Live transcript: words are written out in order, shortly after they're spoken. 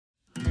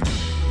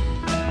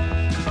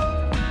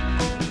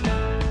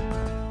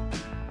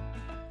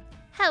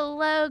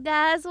Hello,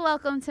 guys.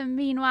 Welcome to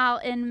Meanwhile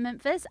in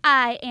Memphis.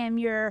 I am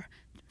your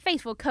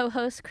faithful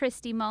co-host,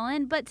 Christy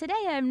Mullen, but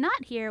today I'm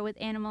not here with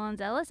Anna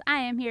Mullins-Ellis. I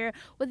am here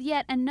with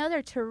yet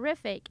another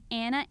terrific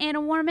Anna.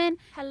 Anna Warman.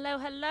 Hello,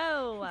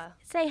 hello.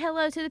 Say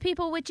hello to the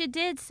people, which you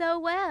did so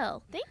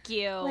well. Thank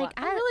you. Like,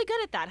 I'm really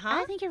good at that,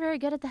 huh? I think you're very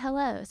good at the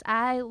hellos.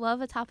 I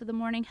love a top of the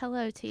morning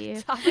hello to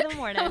you. Top of the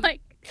morning.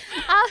 Like,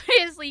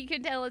 obviously, you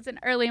can tell it's an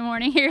early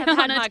morning here I've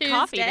on had a my Tuesday.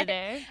 coffee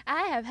today.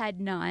 I have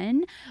had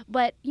none,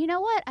 but you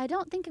know what? I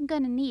don't think I'm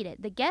going to need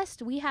it. The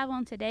guest we have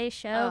on today's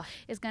show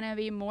is going to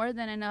be more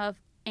than enough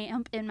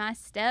amp in my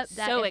step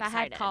that So if excited. I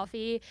had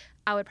coffee,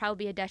 I would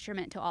probably be a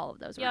detriment to all of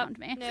those around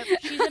me. Nope.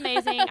 She's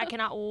amazing. I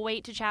cannot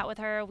wait to chat with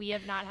her. We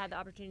have not had the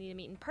opportunity to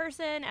meet in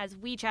person, as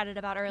we chatted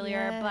about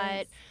earlier,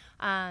 Yes.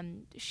 but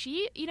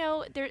she, you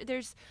know,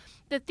 there's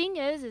the thing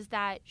is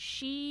that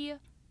she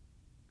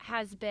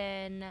has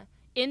been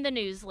in the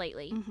news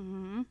lately.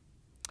 Mm-hmm.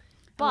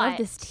 But I love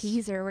this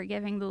teaser we're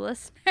giving the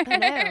listeners. I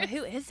know.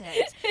 Who is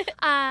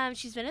it?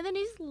 She's been in the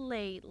news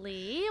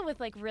lately with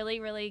like really,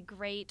 really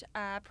great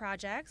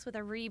projects with a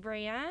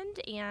rebrand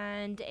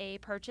and a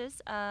purchase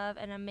of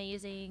an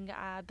amazing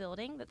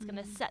building that's going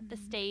to set the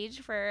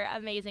stage for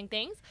amazing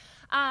things.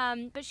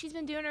 But she's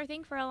been doing her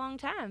thing for a long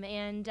time,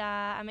 and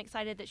I'm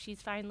excited that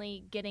she's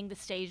finally getting the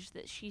stage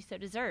that she so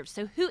deserves.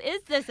 So who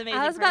is this amazing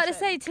I was about to person?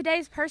 say,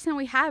 today's person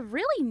we have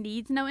really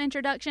needs no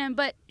introduction,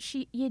 but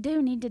you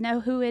do need to know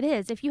who it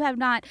is. If you have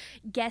not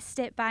guessed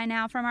it by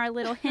now from our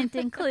little hint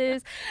and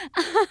clues,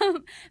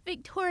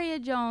 Victoria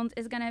Jones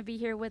is going to be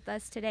here with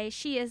us today.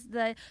 She is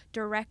the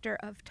director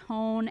of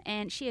Tone,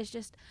 and she is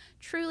just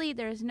truly,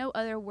 there's no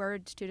other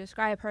words to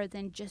describe her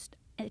than just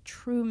a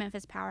true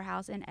Memphis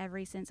powerhouse in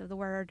every sense of the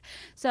word.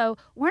 So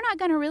we're not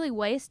going to really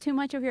waste too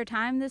much of your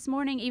time this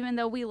morning, even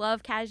though we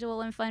love casual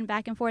and fun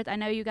back and forth. I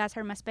know you guys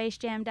heard my Space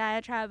Jam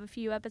diatribe a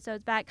few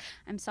episodes back.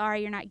 I'm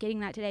sorry you're not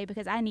getting that today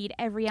because I need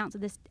every ounce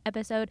of this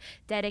episode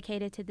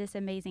dedicated to this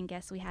amazing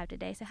guest we have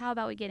today. So how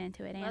about we get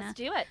into it, Anna? Let's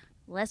do it.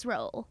 Let's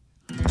roll.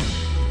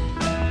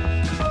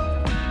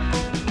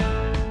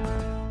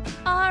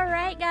 All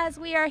right, guys,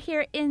 we are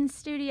here in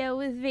studio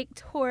with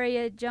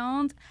Victoria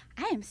Jones.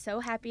 I am so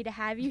happy to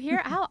have you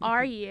here. How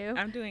are you?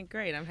 I'm doing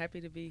great. I'm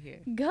happy to be here.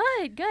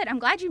 Good, good. I'm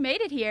glad you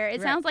made it here. It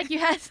Right. sounds like you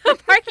had some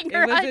parking It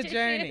garage was a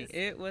journey. issues.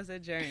 It was a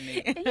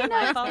journey. You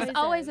know, it's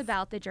always is.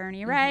 about the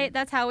journey, right?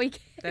 That's how we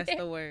get That's it.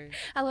 the word.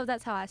 I love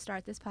that's how I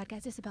start this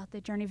podcast. It's about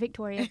the journey.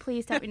 Victoria,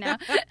 please let me know.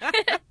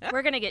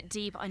 We're going to get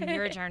deep on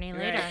your journey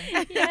later.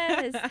 Right.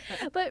 Yes.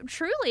 But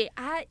truly,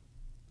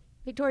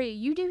 Victoria,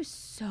 you do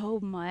so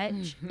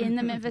much in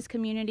the Memphis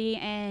community,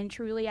 and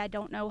truly, I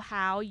don't know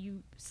how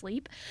you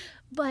sleep,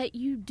 but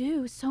you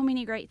do so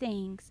many great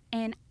things.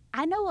 And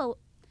I know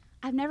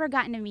I've never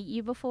gotten to meet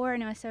you before,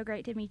 and it was so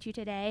great to meet you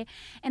today.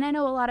 And I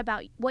know a lot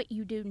about what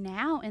you do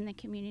now in the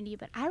community,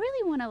 but I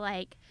really want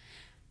to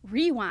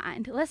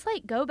rewind. Let's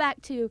go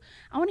back to,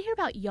 I want to hear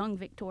about young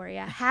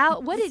Victoria.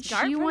 What did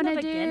Start she from want the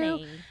to do?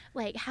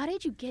 beginning. How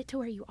did you get to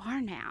where you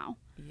are now?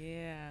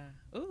 Yeah.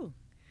 Ooh.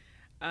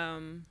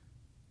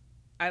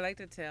 I like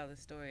to tell the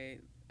story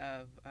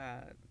of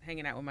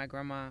hanging out with my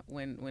grandma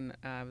when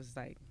I was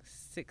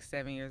 6,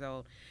 7 years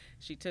old.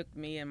 She took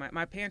me and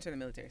my parents are in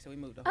the military, so we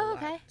moved a whole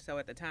lot. So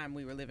at the time,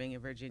 we were living in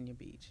Virginia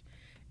Beach.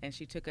 And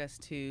she took us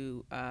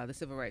to the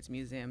Civil Rights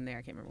Museum there.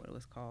 I can't remember what it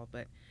was called,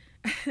 but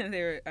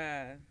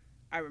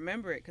I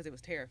remember it because it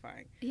was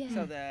terrifying. Yeah.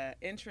 So the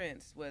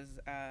entrance was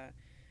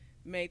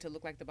made to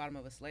look like the bottom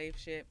of a slave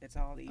ship. It's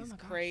all these my gosh.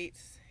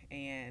 crates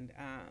and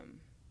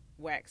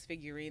wax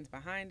figurines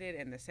behind it,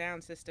 and the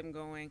sound system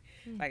going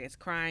like it's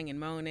crying and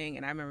moaning.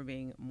 And I remember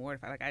being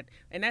mortified.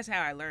 And that's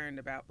how I learned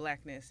about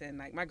blackness. And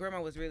my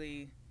grandma was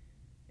really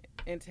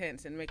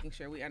intense in making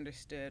sure we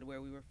understood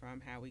where we were from,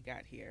 how we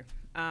got here.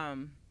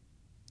 And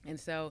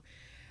so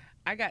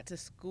I got to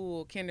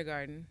school,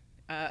 kindergarten,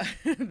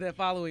 the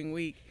following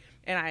week,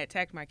 and I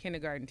attacked my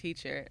kindergarten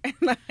teacher,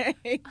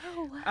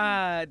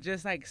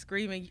 just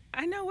screaming,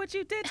 "I know what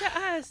you did to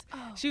us!"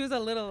 Oh. She was a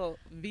little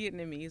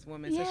Vietnamese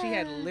woman, so she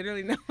had Yeah.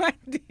 literally no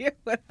idea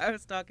what I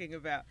was talking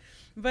about.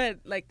 But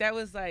that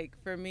was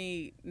for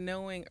me,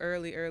 knowing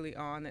early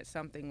on that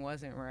something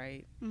wasn't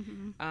right.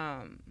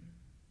 Mm-hmm.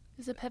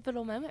 It's a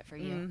pivotal moment for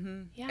you.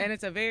 Mm-hmm. Yeah. And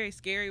it's a very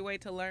scary way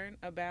to learn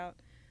about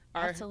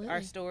our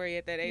Absolutely. story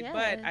at that age.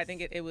 But I Yes.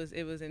 think it was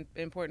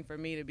important for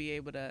me to be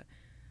able to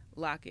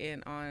lock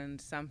in on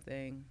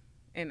something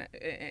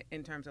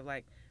in terms of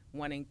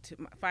wanting to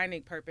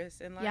finding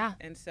purpose in life. Yeah.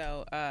 And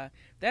so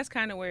that's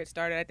kind of where it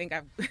started. I think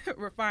I've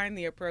refined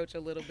the approach a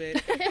little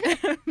bit,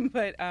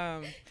 but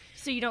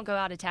So you don't go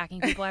out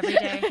attacking people every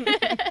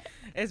day?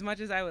 as much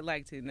as I would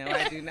like to, no,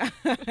 I do not.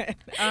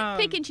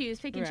 Pick and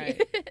choose.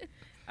 right.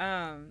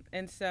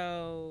 And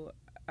so,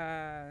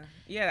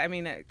 yeah, I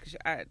mean,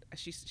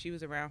 she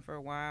was around for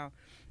a while,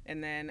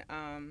 and then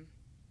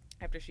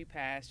after she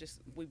passed,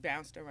 we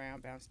bounced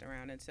around,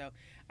 and so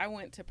I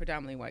went to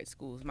predominantly white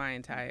schools my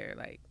entire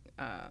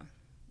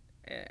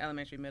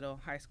elementary, middle,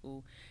 high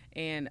school,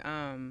 and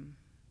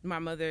my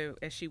mother,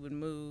 as she would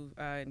move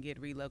and get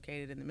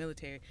relocated in the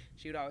military,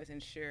 she would always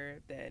ensure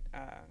that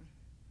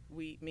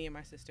me and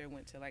my sister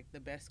went to like the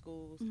best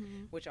schools,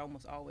 which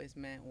almost always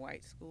meant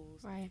white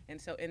schools. Right. And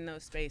so in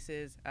those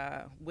spaces,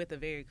 with a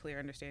very clear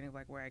understanding of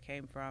like where I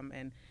came from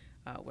and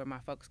where my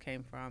folks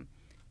came from,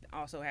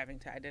 also having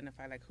to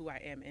identify like who I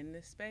am in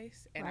this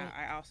space. And Right.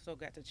 I also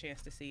got the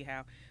chance to see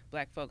how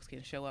Black folks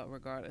can show up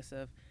regardless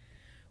of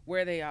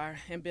where they are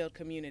and build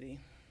community.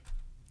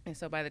 And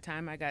so by the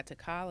time I got to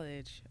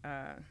college,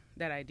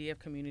 that idea of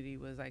community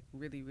was like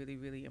really, really,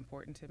 really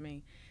important to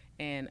me.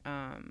 And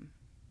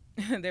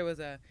there was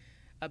a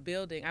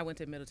building. I went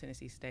to Middle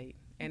Tennessee State,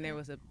 and there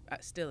was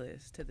still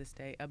is to this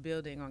day, a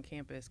building on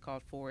campus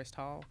called Forest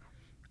Hall.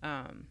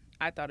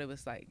 I thought it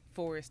was like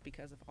forest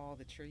because of all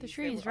the trees. The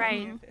trees, that were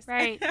on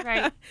right, campus.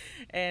 right.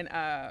 And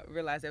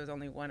realized there was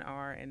only one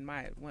R, and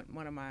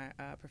one of my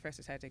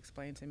professors had to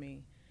explain to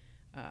me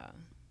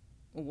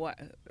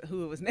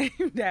who it was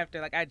named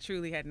after. Like I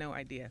truly had no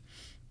idea.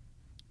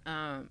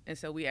 And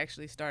so we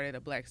actually started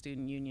a Black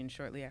Student Union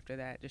shortly after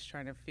that, just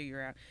trying to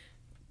figure out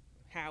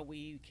how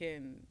we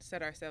can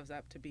set ourselves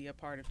up to be a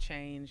part of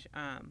change.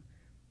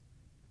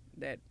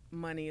 That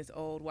money is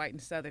old, white,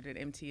 and Southern at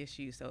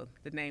MTSU, so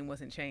the name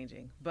wasn't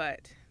changing.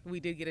 But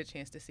we did get a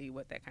chance to see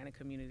what that kind of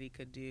community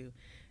could do.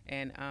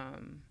 And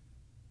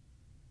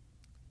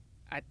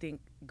I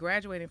think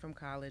graduating from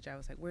college, I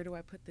was like, where do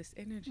I put this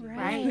energy?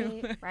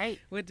 Right.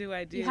 What do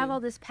I do? You have all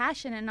this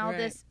passion and all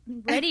this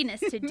readiness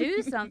to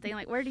do something.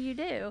 Like, where do you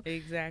do?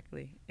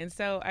 Exactly. And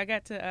so I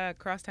got to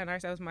Crosstown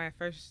Arts. That was my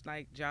first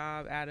like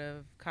job out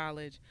of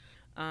college.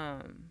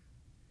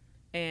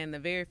 And the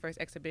very first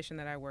exhibition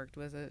that I worked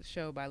was a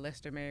show by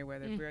Lester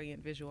Merriweather,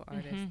 brilliant visual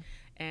artist,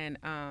 and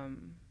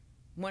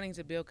wanting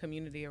to build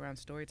community around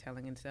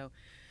storytelling. And so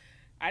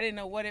I didn't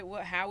know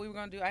how we were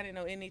going to do. I didn't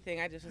know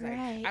anything. I just was like,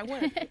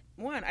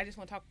 I just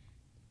want to talk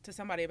to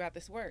somebody about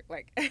this work.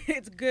 Like,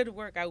 it's good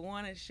work. I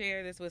want to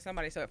share this with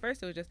somebody. So at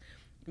first it was just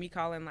me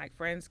calling like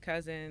friends,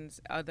 cousins,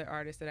 other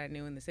artists that I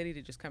knew in the city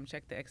to just come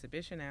check the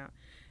exhibition out,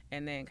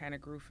 and then kind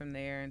of grew from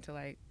there into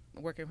like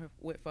working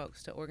with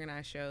folks to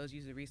organize shows,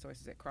 use the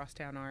resources at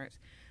Crosstown Arts.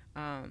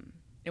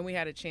 And we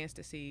had a chance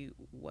to see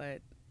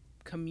what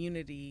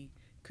community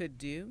could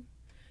do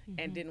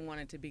and didn't want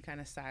it to be kind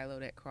of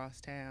siloed at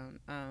Crosstown.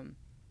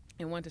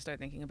 And wanted to start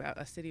thinking about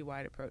a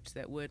citywide approach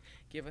that would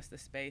give us the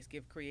space,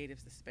 give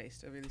creatives the space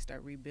to really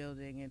start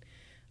rebuilding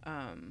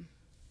and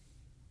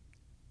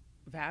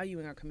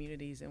valuing our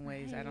communities in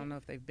ways I don't know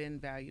if they've been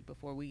valued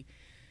before. We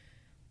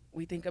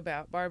think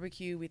about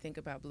barbecue, we think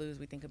about blues,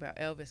 we think about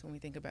Elvis when we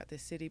think about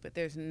this city, but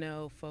there's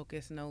no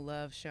focus, no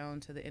love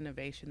shown to the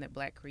innovation that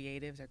Black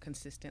creatives are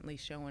consistently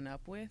showing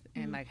up with.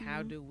 And like,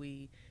 how do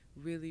we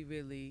really,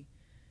 really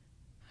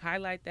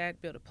highlight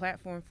that, build a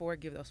platform for it,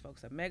 give those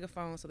folks a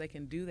megaphone so they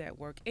can do that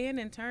work. And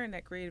in turn,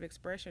 that creative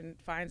expression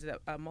finds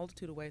a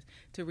multitude of ways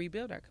to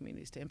rebuild our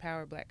communities, to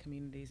empower Black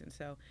communities. And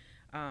so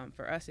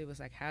for us, it was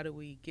like, how do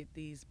we get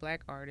these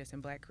Black artists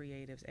and Black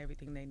creatives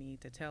everything they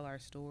need to tell our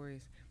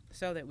stories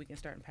so that we can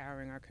start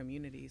empowering our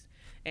communities?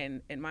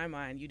 And in my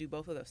mind, you do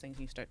both of those things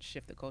and you start to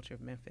shift the culture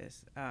of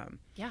Memphis.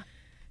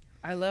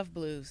 I love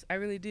blues. I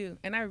really do.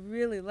 And I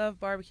really love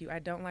barbecue. I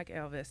don't like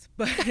Elvis,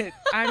 but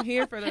I'm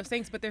here for those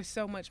things. But there's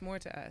so much more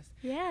to us.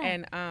 Yeah.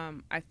 And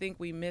I think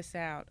we miss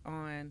out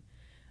on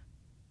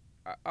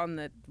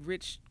the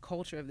rich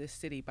culture of this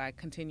city by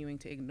continuing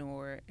to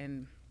ignore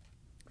and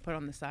put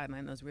on the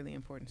sideline those really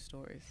important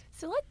stories.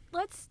 So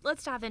let's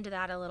dive into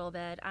that a little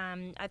bit.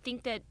 I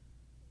think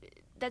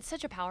that's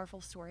such a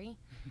powerful story.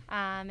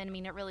 And I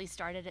mean, it really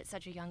started at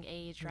such a young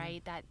age,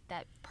 right?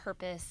 That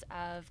purpose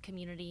of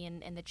community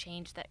and the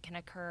change that can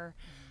occur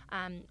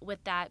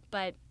with that.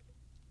 But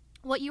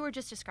what you were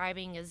just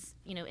describing is,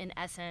 in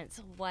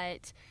essence,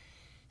 what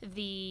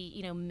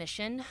the,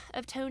 mission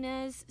of Tone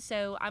is.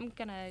 So I'm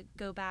going to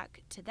go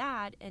back to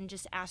that and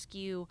just ask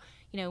you,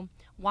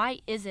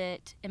 why is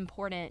it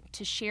important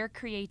to share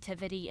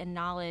creativity and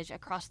knowledge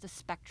across the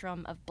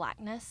spectrum of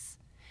Blackness?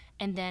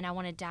 And then I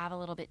want to dive a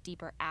little bit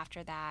deeper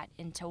after that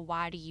into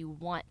why do you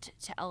want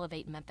to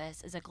elevate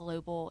Memphis as a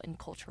global and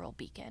cultural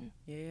beacon?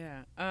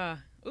 Yeah.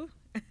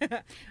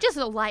 Just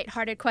a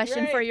lighthearted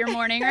question for your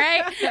morning,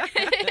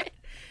 right?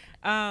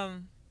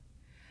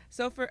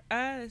 So for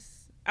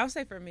us, I'll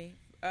say for me,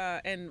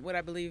 and what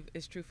I believe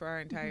is true for our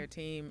entire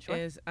team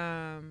is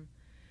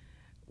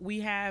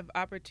we have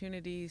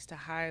opportunities to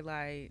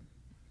highlight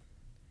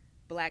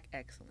Black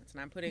excellence.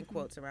 And I'm putting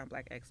quotes around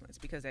Black excellence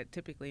because that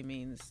typically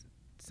means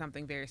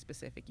something very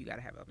specific. You got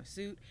to have on a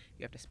suit.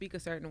 You have to speak a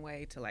certain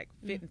way to like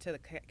fit into the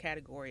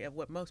category of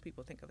what most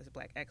people think of as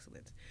Black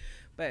excellence.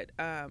 But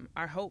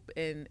our hope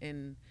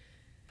in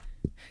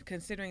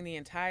considering the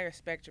entire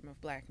spectrum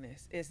of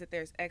Blackness is that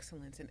there's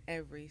excellence in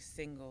every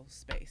single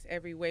space,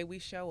 every way we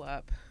show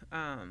up,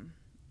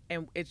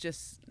 and it's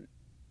just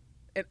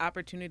an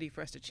opportunity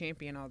for us to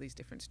champion all these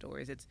different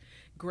stories. It's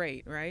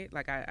great, right?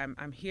 Like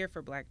I'm here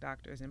for Black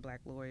doctors and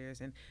Black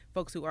lawyers and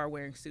folks who are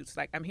wearing suits.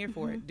 Like I'm here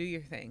for it. Do your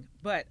thing.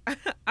 But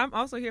I'm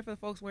also here for the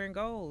folks wearing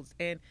golds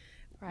and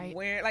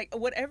wearing like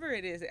whatever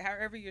it is,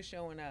 however you're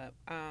showing up.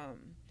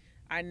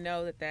 I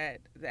know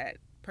that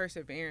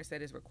perseverance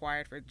that is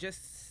required for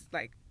just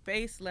like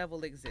base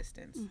level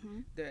existence Mm-hmm.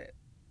 that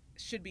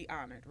should be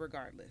honored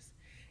regardless.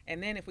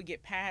 And then if we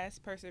get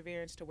past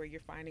perseverance to where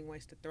you're finding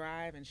ways to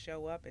thrive and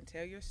show up and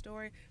tell your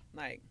story,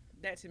 like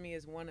that to me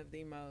is one of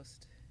the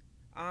most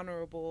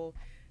honorable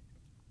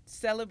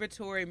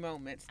celebratory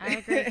moments. I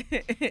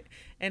agree.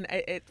 And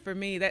it for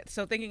me, that,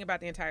 so thinking about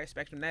the entire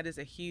spectrum, that is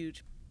a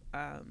huge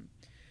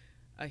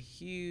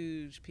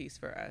piece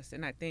for us.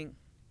 And I think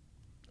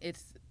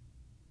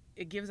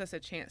it gives us a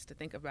chance to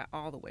think about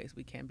all the ways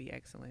we can be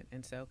excellent.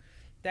 And so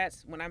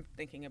that's when I'm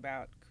thinking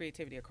about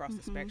creativity across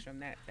the spectrum,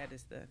 that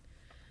is the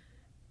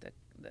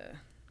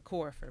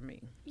core for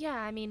me. Yeah,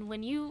 I mean,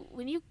 when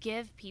you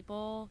give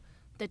people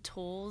the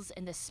tools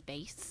and the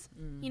space,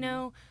 Mm-hmm. you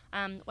know,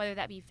 whether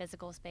that be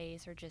physical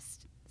space or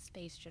just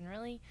space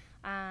generally,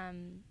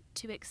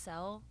 to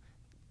excel,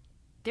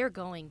 they're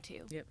going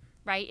to. Yep.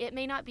 Right? It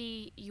may not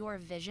be your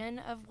vision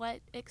of what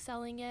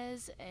excelling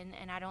is, and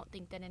I don't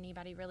think that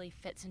anybody really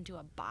fits into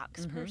a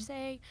box per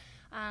se.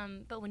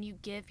 But when you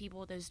give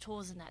people those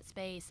tools in that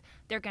space,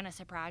 they're going to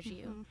surprise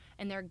you,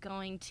 and they're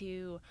going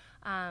to,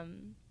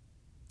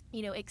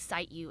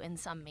 excite you in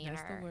some manner.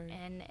 That's the word.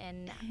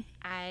 And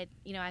I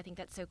think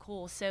that's so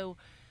cool. So,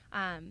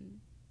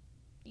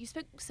 you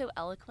spoke so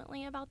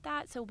eloquently about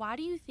that. So why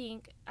do you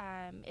think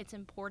it's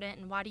important,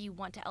 and why do you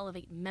want to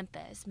elevate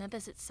Memphis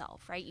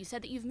itself, right? You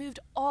said that you've moved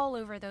all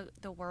over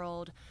the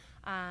world,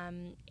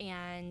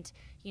 and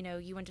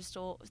you went to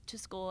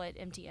school at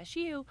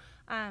MTSU.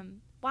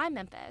 Why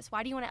Memphis?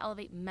 Why do you want to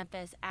elevate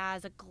Memphis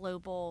as a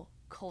global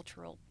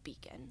cultural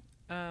beacon?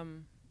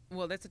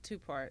 Well, that's a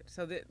two-part.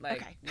 So that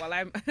Okay.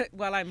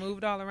 while I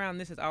moved all around,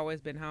 this has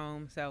always been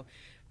home. So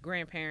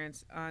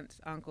grandparents, aunts,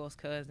 uncles,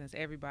 cousins,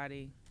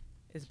 everybody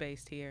is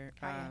based here.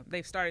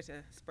 They've started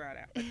to sprout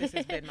out, but this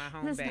has been my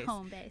home This base. is the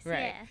home base,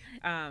 Right.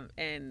 yeah.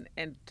 And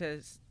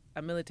to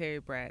a military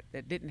brat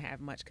that didn't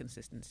have much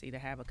consistency, to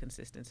have a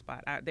consistent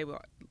spot,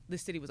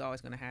 this city was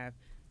always going to have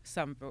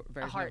some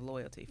version heart. of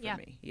loyalty for Yeah.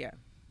 me. Yeah.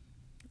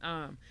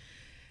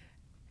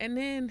 And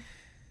then,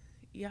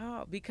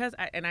 y'all, because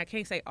I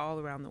can't say all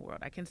around the world.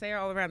 I can say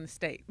all around the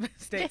states,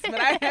 but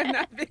I have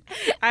not been.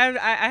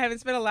 I haven't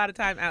spent a lot of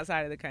time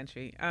outside of the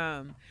country.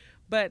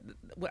 But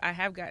what I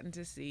have gotten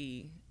to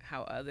see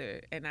how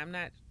and I'm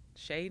not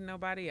shading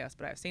nobody else,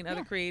 but I've seen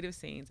other Yeah. creative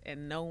scenes,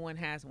 and no one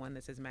has one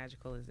that's as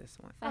magical as this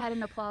one. If I had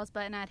an applause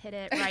button, I'd hit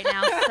it right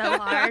now so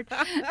hard.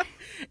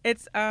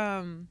 It's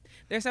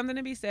there's something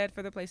to be said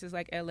for the places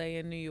like LA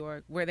and New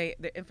York where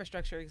the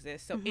infrastructure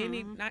exists. So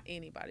not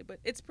anybody, but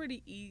it's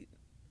pretty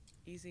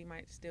easy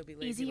might still be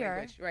lazy Easier.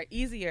 language, right?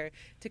 Easier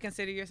to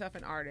consider yourself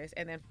an artist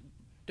and then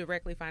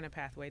directly find a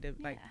pathway to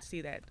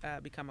see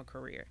that become a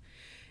career.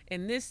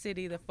 In this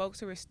city, the folks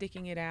who are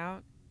sticking it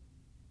out,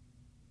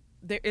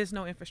 there is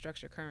no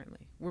infrastructure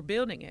currently. We're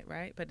building it,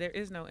 right? But there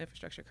is no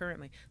infrastructure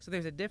currently. So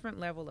there's a different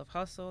level of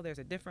hustle. There's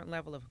a different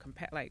level of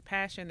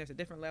passion. There's a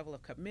different level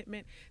of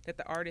commitment that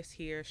the artists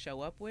here show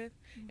up with,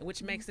 and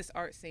which makes this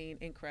art scene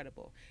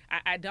incredible.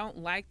 I don't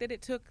like that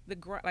it took the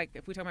like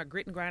if we're talking about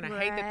grit and grind. I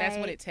hate that that's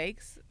what it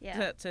takes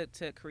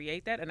to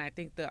create that, and I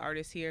think the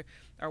artists here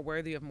are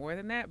worthy of more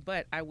than that.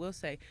 But I will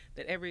say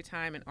that every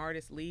time an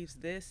artist leaves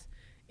this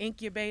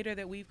incubator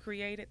that we've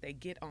created, they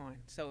get on.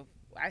 So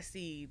I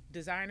see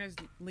designers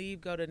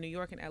leave, go to New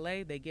York and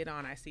LA, they get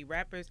on. I see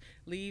rappers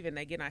leave and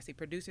they get on. I see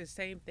producers,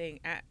 same thing,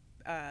 at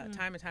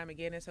time and time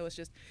again. And so it's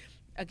just,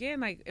 again,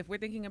 like if we're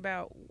thinking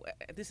about,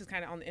 this is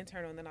kind of on the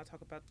internal, and then I'll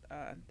talk about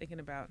thinking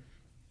about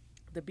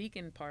the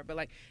beacon part. But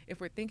like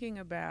if we're thinking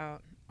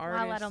about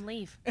artists, Why let them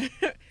leave?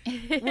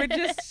 we're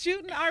just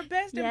shooting our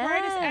best and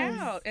brightest Yes.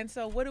 out. And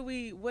so what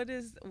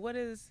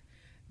is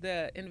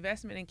the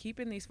investment in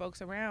keeping these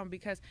folks around?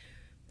 Because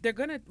they're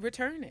going to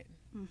return it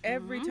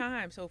every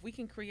time. So if we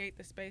can create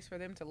the space for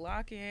them to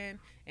lock in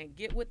and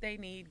get what they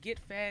need, get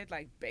fed,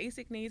 like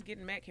basic needs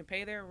getting met, can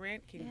pay their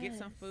rent, can get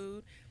some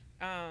food,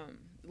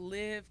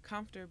 live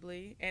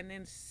comfortably, and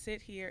then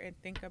sit here and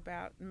think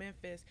about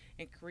Memphis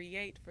and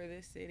create for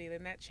this city,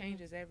 then that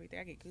changes everything.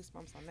 I get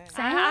goosebumps on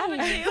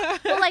that.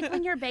 Well, like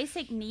when your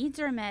basic needs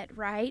are met,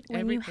 right?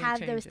 When you Everything have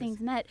changes. those things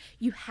met,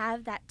 you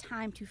have that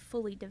time to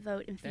fully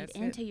devote and feed That's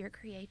it. into your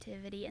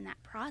creativity in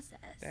that process.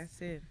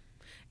 That's it.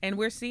 And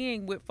we're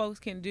seeing what folks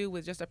can do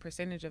with just a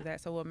percentage of that.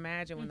 So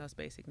imagine when those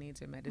basic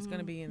needs are met. It's going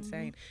to be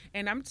insane.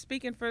 And I'm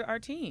speaking for our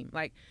team.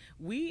 Like,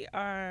 we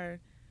are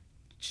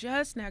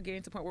just now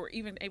getting to the point where we're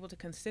even able to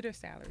consider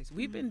salaries.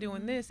 We've been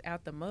doing this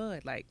out the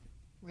mud, like,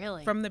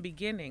 Really? from the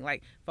beginning.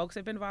 Like, folks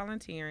have been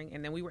volunteering,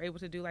 and then we were able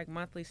to do, like,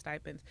 monthly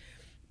stipends.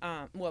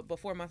 Well,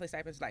 before monthly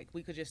stipends, like,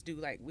 we could just do,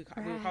 like, we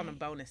were calling them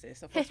bonuses.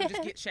 So folks would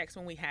just get checks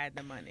when we had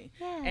the money.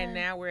 Yeah. And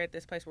now we're at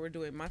this place where we're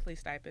doing monthly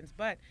stipends.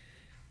 But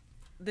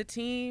the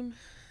team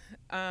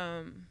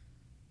has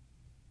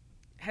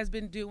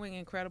been doing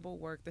incredible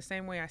work the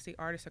same way I see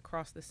artists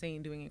across the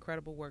scene doing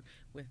incredible work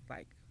with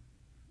like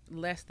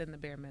less than the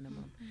bare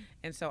minimum.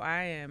 And so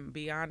I am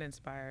beyond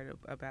inspired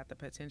about the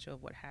potential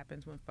of what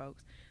happens when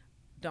folks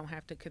don't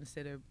have to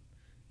consider,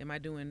 am I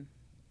doing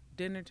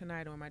dinner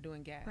tonight or am I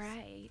doing gas?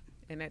 Right.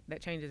 And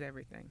that changes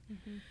everything.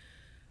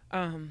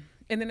 And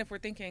then if we're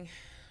thinking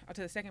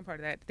to the second part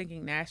of that,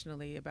 thinking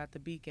nationally about the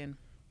Beacon,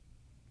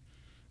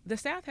 the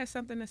South has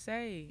something to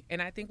say.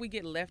 And I think we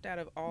get left out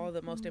of all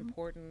the most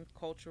important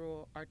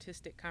cultural,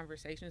 artistic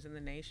conversations in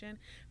the nation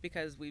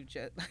because we've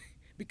just...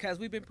 because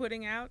we've been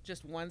putting out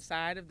just one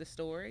side of the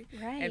story,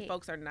 Right. and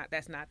folks are not,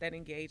 that's not that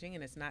engaging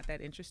and it's not that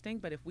interesting.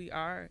 But if we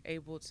are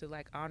able to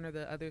like honor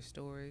the other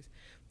stories,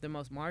 the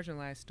most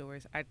marginalized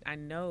stories, I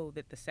know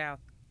that the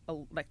South,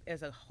 like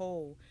as a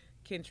whole,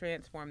 can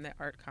transform that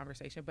art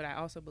conversation. But I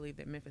also believe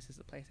that Memphis is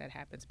the place that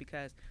happens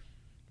because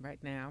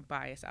right now,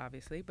 bias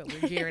obviously, but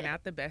we're gearing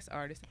out the best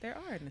artists that there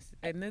are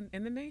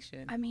in the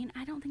nation. I mean,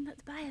 I don't think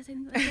that's bias. I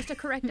think that's just a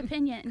correct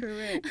opinion.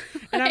 Correct.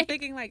 And I'm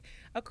thinking like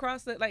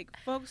across the like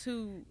folks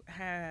who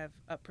have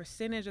a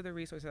percentage of the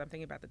resources. I'm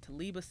thinking about the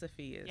Taliba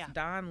Safias,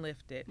 Don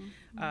Lifted,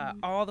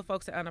 all the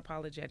folks at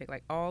Unapologetic.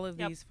 Like all of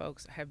these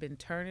folks have been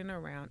turning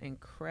around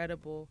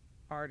incredible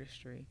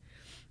artistry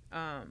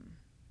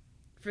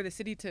for the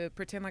city to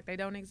pretend like they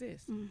don't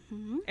exist.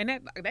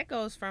 And that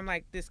goes from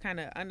like this kind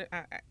of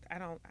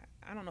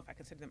I don't know if I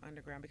consider them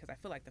underground because I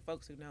feel like the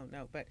folks who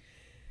know, but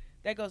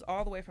that goes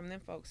all the way from them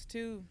folks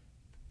to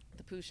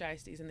the Pooh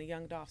Shiesties and the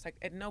Young Dolphs. Like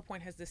at no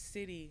point has the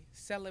city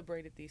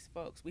celebrated these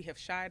folks. We have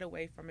shied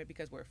away from it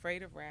because we're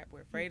afraid of rap.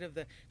 We're afraid of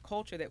the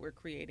culture that we're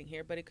creating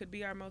here, but it could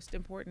be our most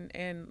important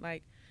and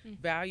like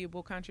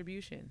valuable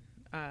contribution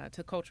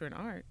to culture and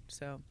art.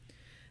 So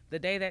the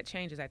day that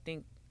changes, I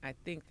think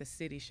the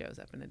city shows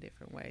up in a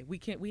different way.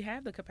 We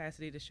have the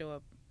capacity to show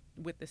up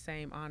with the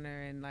same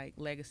honor and like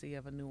legacy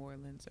of a New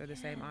Orleans or the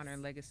same honor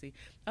and legacy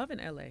of an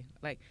LA.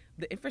 Like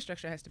the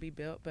infrastructure has to be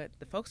built, but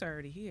the folks are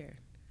already here.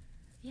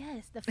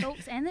 Yes, the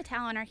folks and the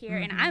talent are here,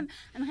 and I'm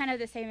kind of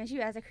the same as you.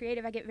 As a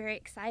creative, I get very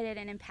excited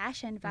and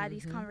impassioned by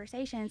these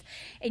conversations.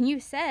 And you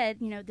said,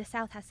 the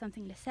South has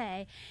something to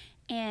say,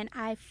 and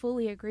I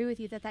fully agree with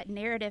you that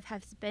narrative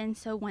has been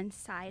so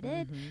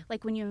one-sided.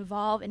 Like when you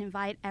involve and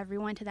invite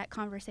everyone to that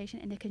conversation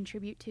and to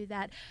contribute to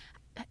that,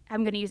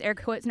 I'm going to use air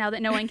quotes now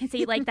that no one can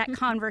see, like that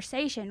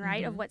conversation,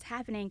 right, of what's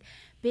happening.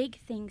 Big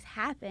things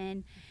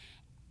happen.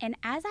 And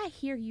as I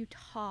hear you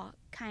talk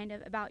kind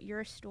of about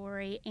your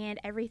story and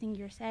everything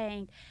you're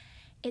saying,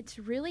 it's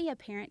really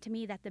apparent to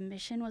me that the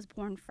mission was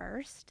born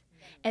first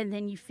and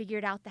then you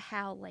figured out the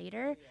how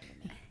later.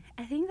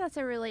 I think that's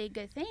a really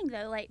good thing,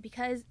 though, like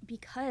because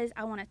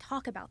I want to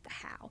talk about the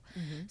how.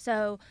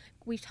 So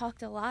we've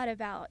talked a lot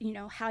about,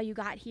 how you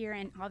got here,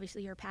 and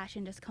obviously your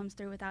passion just comes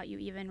through without you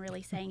even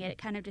really saying it. It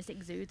kind of just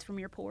exudes from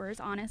your pores,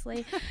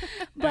 honestly.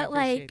 But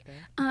like,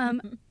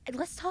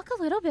 let's talk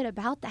a little bit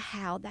about the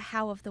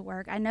how of the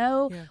work. I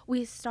know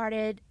we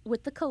started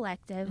with the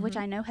Collective, which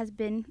I know has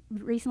been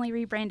recently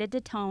rebranded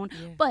to Tone,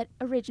 but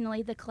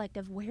originally the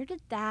Collective, where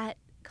did that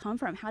come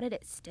from? How did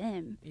it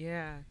stem?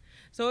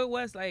 So it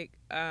was like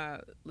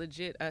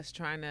legit us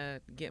trying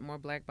to get more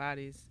Black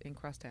bodies in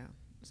Crosstown.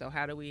 So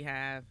how do we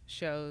have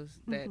shows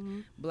that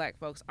Black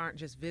folks aren't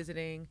just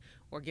visiting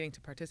or getting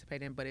to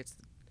participate in, but it's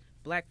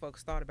Black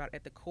folks thought about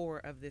at the core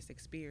of this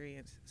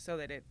experience, so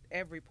that at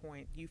every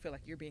point you feel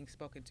like you're being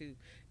spoken to,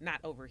 not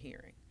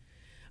overhearing.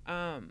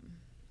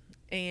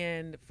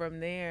 And from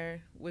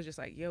there was just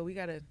like, we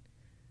gotta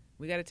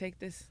take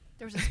this.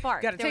 There was a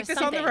spark. Got to take this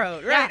something on the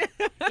road, right?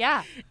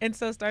 Yeah. And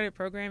so started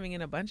programming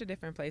in a bunch of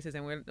different places,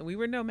 and we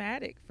were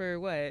nomadic for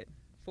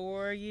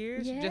 4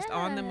 years, just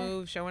on the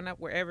move, showing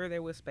up wherever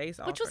there was space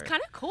offered. Which was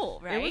kind of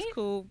cool, right? It was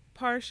cool,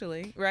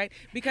 partially, right?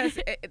 Because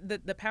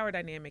the power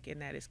dynamic in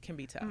that can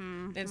be tough.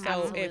 And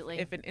so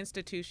if an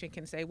institution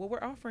can say, well,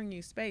 we're offering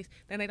you space,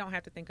 then they don't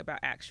have to think about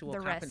actual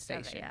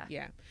compensation. Rest of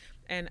it,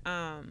 And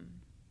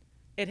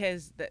it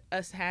has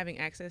us having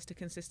access to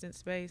consistent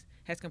space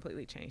has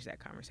completely changed that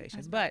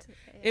conversation. But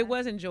it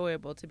was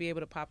enjoyable to be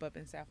able to pop up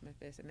in South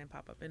Memphis and then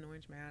pop up in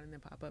Orange Mound and then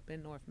pop up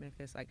in North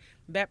Memphis. Like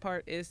that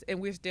part is, and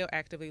we're still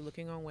actively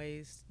looking on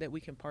ways that we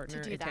can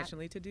partner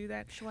intentionally to do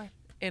that. Sure.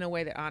 In a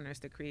way that honors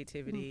the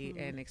creativity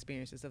and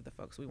experiences of the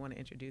folks we want to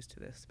introduce to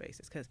those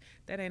spaces, because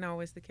that ain't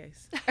always the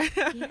case.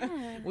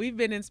 We've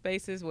been in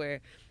spaces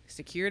where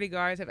security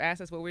guards have asked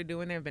us what we're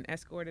doing there, have been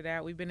escorted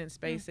out. We've been in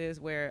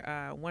spaces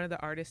where one of the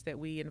artists that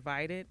we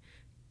invited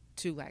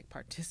to like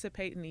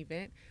participate in the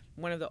event,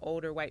 one of the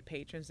older white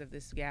patrons of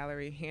this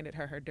gallery handed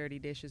her dirty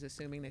dishes,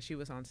 assuming that she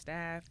was on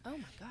staff. Oh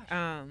my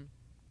gosh.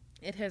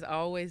 It has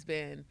always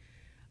been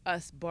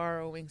us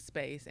borrowing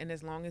space, and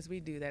as long as we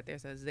do that,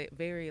 there's a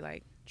very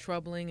like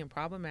troubling and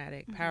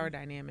problematic power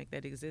dynamic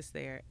that exists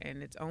there,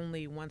 and it's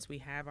only once we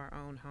have our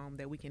own home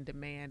that we can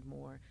demand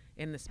more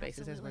in the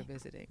spaces as we're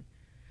visiting.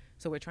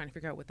 So we're trying to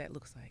figure out what that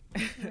looks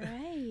like.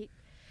 Right.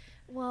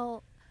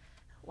 Well,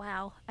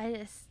 wow.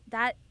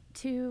 That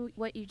to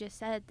what you just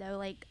said, though,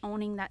 like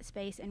owning that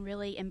space and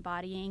really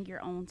embodying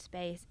your own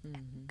space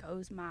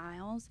goes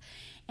miles.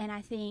 And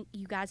I think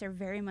you guys are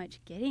very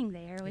much getting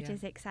there, which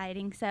is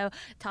exciting. So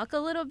talk a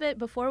little bit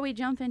before we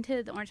jump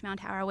into the Orange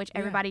Mound Tower, which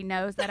everybody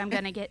knows that I'm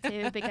going to get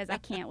to because I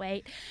can't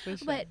wait. Sure.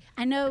 But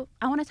I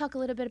want to talk a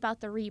little bit about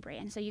the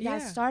rebrand. So you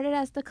guys started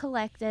as the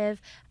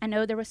Collective. I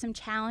know there were some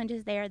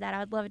challenges there that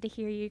I'd love to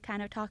hear you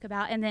kind of talk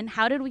about. And then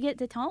how did we get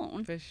to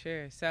Tone? For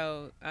sure.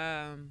 So,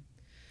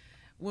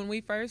 when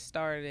we first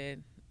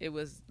started, it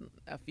was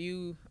a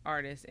few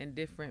artists in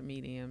different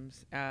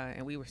mediums,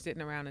 and we were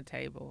sitting around a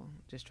table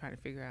just trying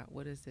to figure out,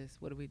 what is this?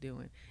 What are we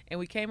doing? And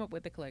we came up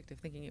with the collective,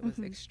 thinking it was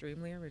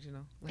extremely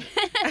original.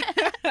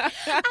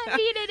 I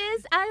mean, it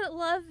is. I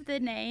love the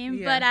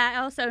name, but I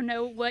also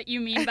know what you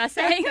mean by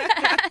saying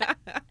that.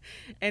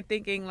 And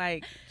thinking,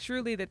 like,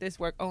 truly that this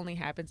work only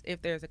happens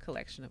if there's a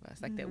collection of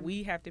us, like that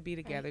we have to be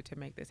together to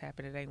make this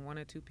happen. It ain't one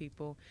or two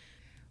people.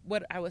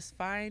 What I was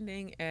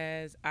finding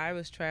as I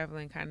was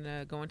traveling, kind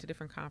of going to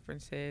different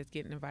conferences,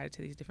 getting invited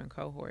to these different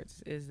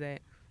cohorts, is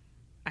that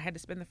I had to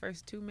spend the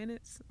first 2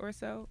 minutes or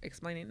so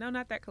explaining, no,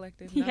 not that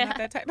collective, no, not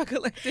that type of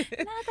collective.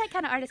 Not that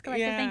kind of artist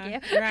collective, thank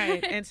you.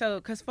 Right. And so,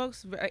 because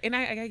folks, and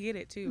I get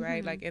it too,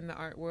 right? Like in the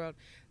art world,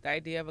 the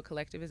idea of a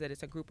collective is that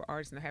it's a group of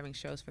artists and they're having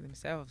shows for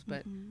themselves.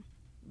 But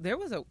there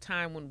was a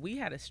time when we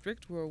had a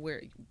strict rule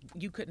where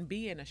you couldn't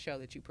be in a show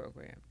that you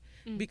programmed.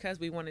 Because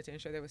we wanted to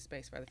ensure there was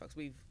space for other folks.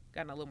 We've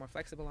gotten a little more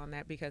flexible on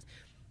that because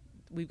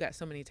we've got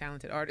so many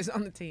talented artists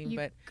on the team.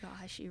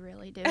 Gosh, you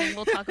really do. And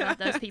we'll talk about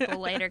those people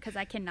later because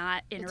I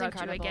cannot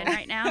interrupt you again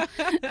right now.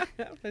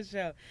 For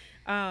sure.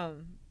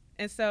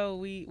 And so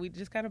we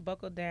just kind of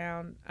buckled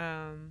down,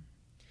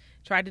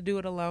 tried to do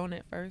it alone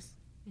at first.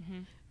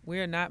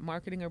 We're not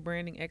marketing or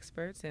branding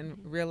experts and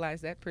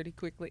realized that pretty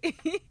quickly.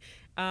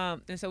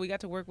 And so we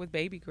got to work with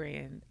Baby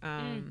Grand.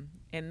 And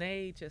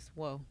they just,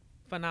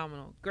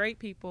 phenomenal. Great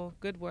people,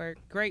 good work,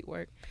 great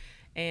work.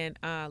 And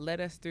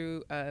led us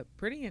through a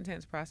pretty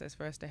intense process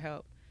for us to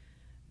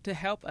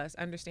help us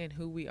understand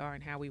who we are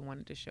and how we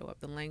wanted to show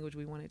up, the language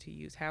we wanted to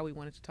use, how we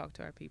wanted to talk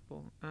to our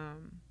people.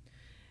 And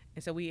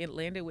so we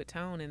landed with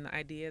tone and the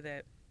idea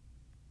that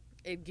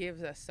it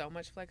gives us so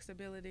much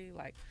flexibility.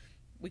 Like,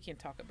 we can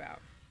talk about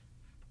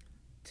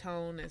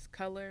tone as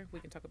color. We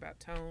can talk about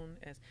tone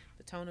as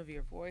the tone of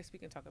your voice. We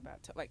can talk about,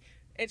 like,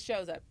 it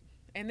shows up.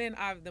 And then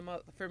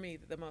for me,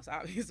 the most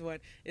obvious one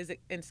is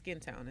in skin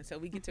tone. And so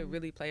we get to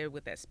really play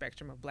with that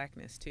spectrum of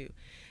blackness too.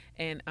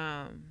 And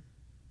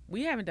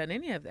we haven't done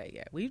any of that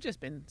yet. We've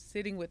just been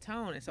sitting with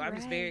tone. And so I'm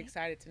just very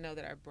excited to know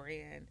that our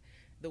brand,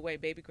 the way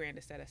Baby Grand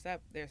has set us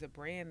up, there's a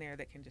brand there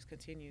that can just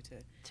continue to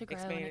grow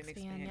expand and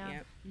expand.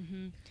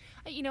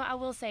 Yep. You know, I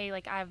will say,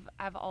 like,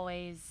 I've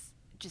always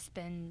just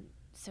been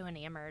so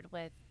enamored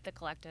with the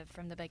collective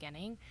from the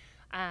beginning.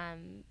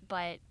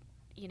 But,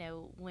 you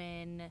know,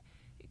 when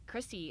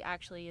Christy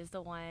actually is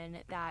the one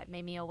that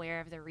made me aware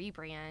of the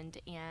rebrand,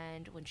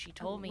 and when she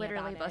told me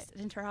literally about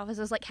busted into her office,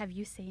 I was like, have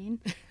you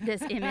seen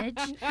this image?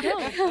 No,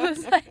 I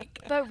was like,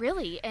 but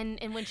really,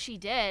 and when she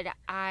did,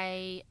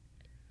 I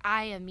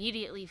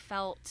immediately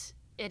felt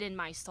it in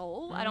my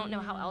soul. I don't know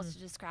how else to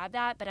describe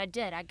that, but I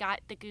did. I got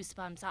the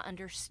goosebumps. I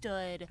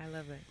understood. I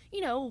love it.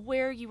 You know,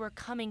 where you were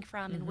coming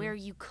from and where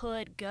you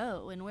could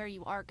go and where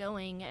you are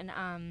going, and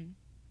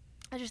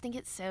I just think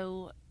it's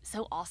so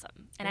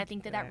awesome, and I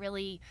think that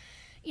really,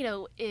 you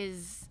know,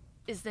 is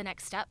the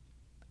next step.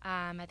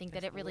 I think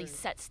that it really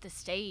sets the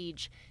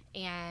stage,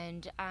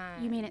 and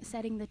you mean it's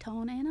setting the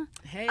tone, Anna?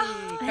 Hey,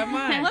 come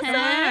on, What's come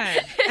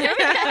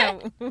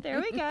on. There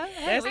we go.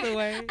 That's the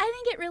way. I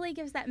think it really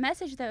gives that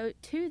message, though,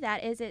 to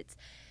that is it's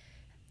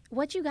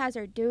what you guys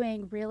are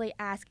doing. Really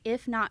ask,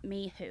 if not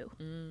me, who?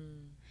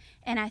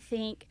 And I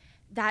think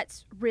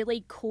that's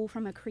really cool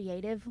from a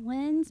creative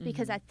lens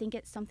because I think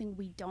it's something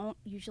we don't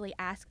usually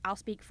ask. I'll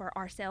speak for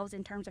ourselves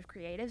in terms of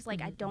creatives.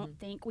 Like, I don't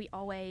think we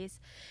always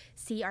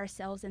see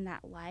ourselves in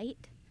that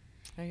light.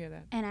 I hear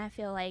that. And I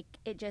feel like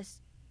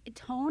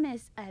tone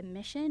is a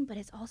mission, but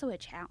it's also a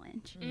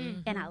challenge.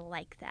 And I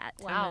like that.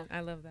 Wow. I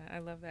love that. I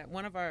love that.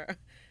 One of our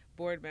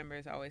board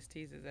members always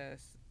teases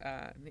us.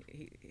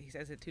 He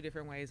says it two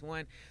different ways.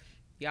 One,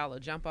 y'all will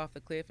jump off the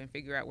cliff and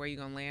figure out where you're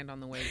going to land on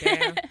the way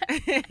down.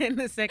 And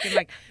the second,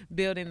 like,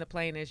 building the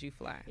plane as you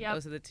fly. Yep.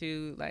 Those are the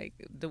two, like,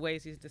 the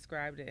ways he's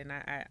described it. And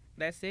I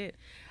that's it.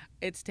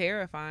 It's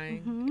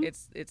terrifying.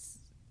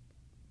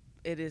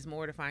 It is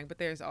mortifying, but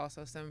there's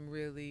also some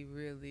really,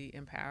 really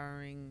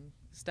empowering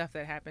stuff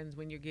that happens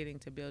when you're getting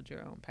to build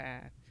your own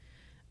path.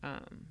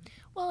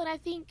 Well, and I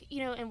think,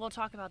 you know, and we'll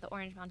talk about the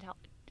Orange Mound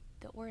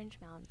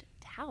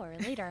Tower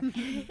later,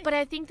 but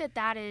I think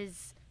that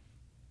is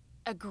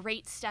a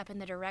great step in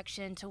the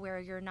direction to where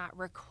you're not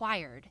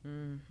required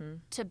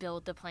to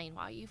build the plane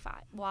while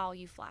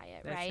you fly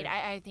it. That's right? it.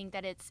 I think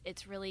that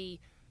it's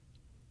really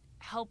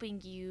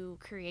helping you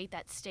create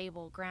that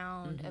stable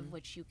ground of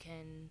which you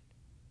can.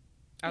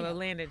 On a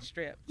landing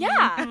strip.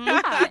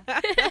 Yeah.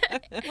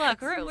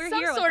 Look, we're some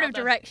here sort with of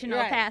all directional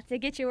Right. path to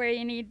get you where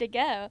you need to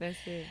go. That's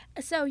it.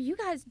 So you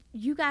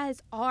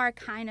guys are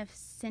kind of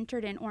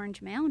centered in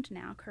Orange Mound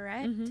now,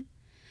 correct?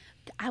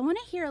 I want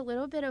to hear a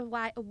little bit of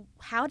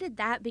how did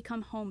that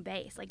become home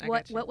base? Like, I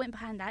what got you. what went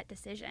behind that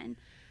decision?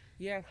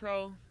 Yeah,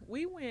 so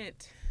we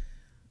went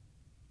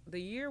the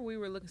year we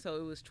were looking, so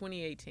it was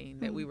 2018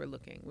 that we were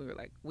looking. We were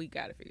like, we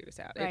got to figure this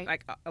out. Right.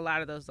 Like a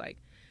lot of those, like,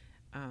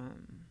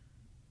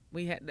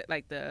 we had,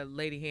 like, the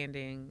lady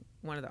handing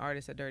one of the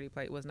artists a dirty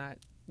plate was not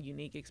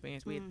unique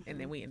experience. And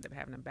then we ended up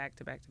having them back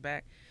to back to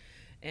back.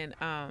 And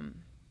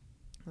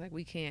like,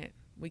 we can't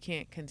we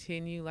can't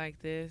continue like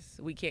this.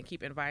 We can't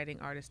keep inviting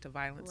artists to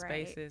violent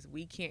Right. spaces.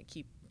 We can't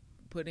keep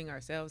putting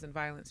ourselves in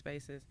violent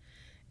spaces.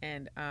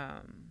 And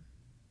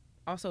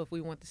also, if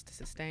we want this to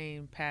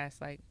sustain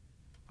past like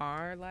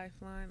our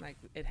lifeline, like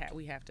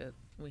we have to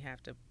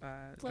drop the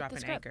an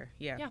script. anchor.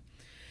 Yeah. Yeah.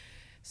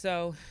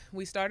 So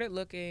we started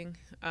looking.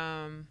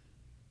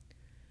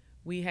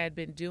 We had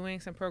been doing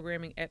some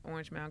programming at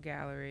Orange Mound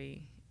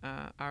Gallery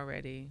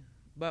already,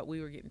 but we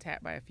were getting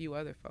tapped by a few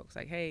other folks.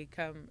 Like, hey,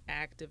 come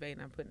activate.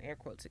 And I'm putting air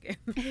quotes again.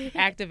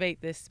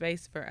 Activate this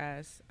space for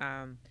us.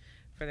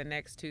 For the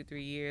next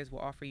 2-3 years,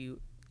 we'll offer you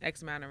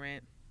X amount of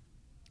rent.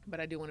 But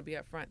I do want to be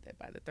upfront that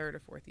by the 3rd or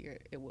 4th year,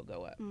 it will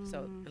go up.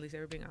 So at least they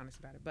were being honest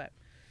about it. But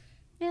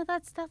Yeah,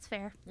 that's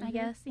fair. I Mhm.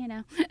 guess, you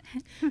know.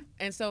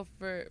 and so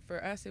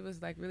for us, it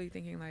was like really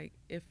thinking like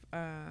if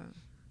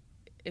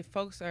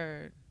folks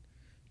are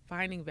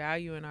finding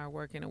value in our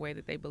work in a way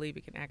that they believe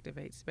it can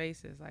activate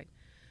spaces, like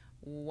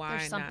why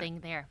There's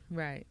something there. not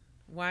right?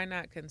 Why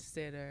not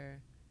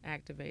consider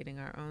activating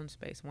our own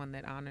space, one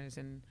that honors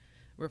and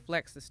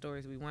reflects the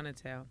stories we want to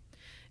tell?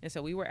 And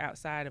so we were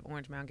outside of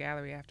Orange Mound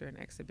Gallery after an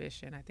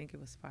exhibition. I think it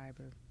was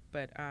Fiber,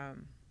 but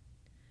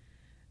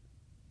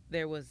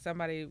there was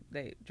somebody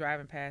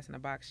driving past in a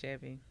box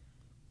Chevy,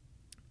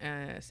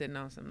 sitting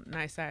on some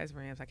nice size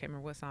rims. I can't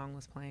remember what song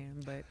was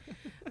playing, but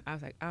I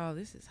was like, "Oh,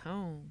 this is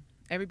home."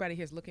 Everybody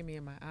here's looking me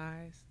in my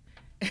eyes.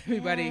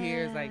 Everybody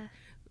here is like Yeah.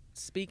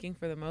 speaking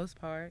for the most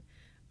part.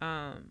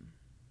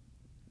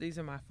 These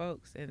are my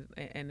folks, and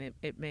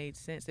it made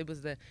sense. It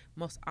was the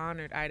most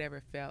honored I'd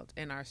ever felt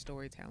in our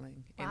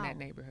storytelling in Wow. that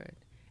neighborhood.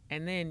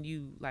 And then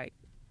you like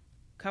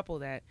couple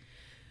that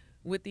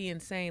with the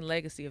insane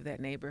legacy of that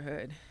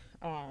neighborhood,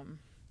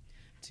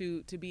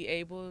 to be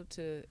able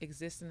to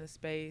exist in a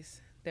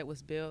space that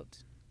was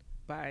built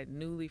by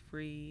newly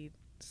freed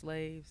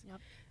slaves,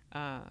 Yep.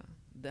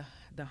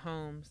 the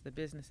homes, the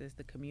businesses,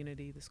 the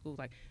community, the school,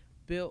 like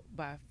built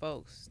by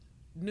folks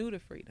new to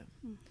freedom.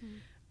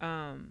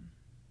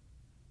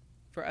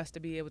 For us to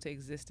be able to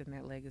exist in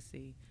that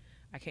legacy,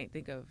 I can't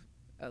think of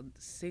a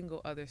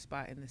single other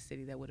spot in the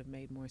city that would have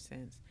made more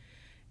sense.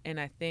 And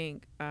I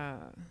think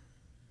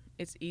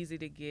it's easy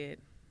to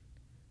get,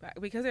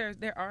 because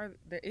there are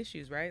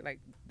issues, right?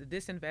 Like the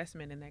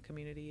disinvestment in that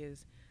community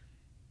is,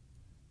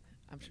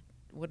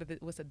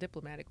 what's a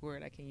diplomatic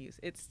word I can use?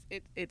 It's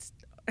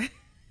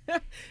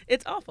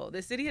it's awful.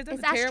 The city has done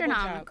It's a terrible job.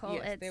 astronomical.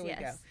 Yes, there we go.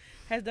 Yes.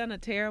 Has done a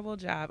terrible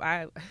job.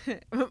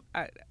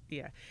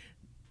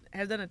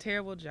 Has done a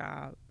terrible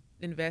job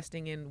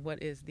investing in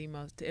what is the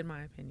most, in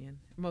my opinion,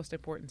 most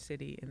important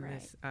city in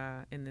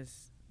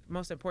this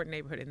most important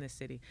neighborhood in this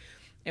city.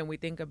 And we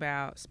think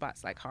about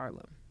spots like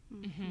Harlem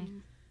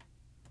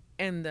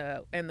and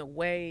the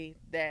way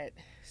that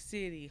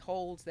city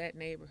holds that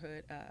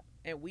neighborhood up.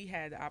 And we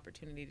had the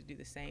opportunity to do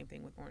the same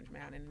thing with Orange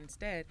Mound. And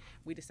instead,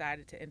 we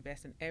decided to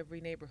invest in every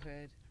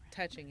neighborhood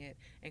touching it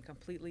and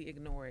completely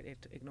ignore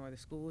it. Ignore the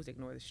schools,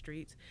 ignore the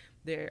streets.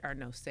 There are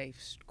no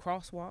safe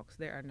crosswalks.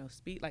 There are no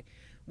speed. Like,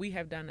 we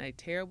have done a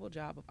terrible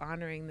job of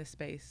honoring the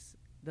space,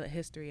 the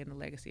history, and the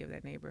legacy of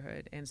that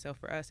neighborhood. And so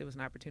for us, it was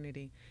an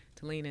opportunity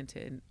to lean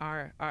into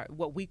our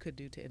what we could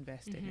do to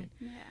invest in it.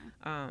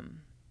 Yeah.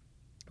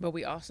 But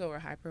we also are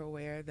hyper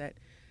aware that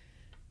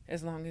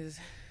as long as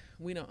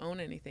we don't own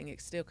anything,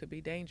 it still could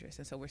be dangerous.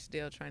 And so we're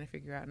still trying to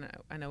figure out, and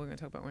I know we're going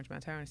to talk about Orange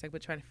Mound Tower in a sec,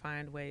 but trying to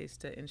find ways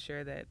to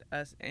ensure that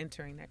us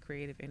entering that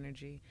creative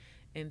energy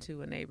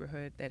into a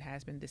neighborhood that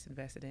has been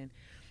disinvested in,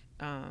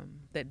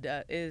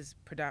 that is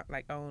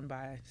like owned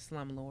by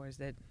slum lords,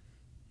 that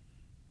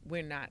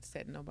we're not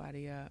setting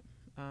nobody up.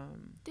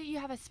 Do you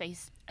have a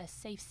safe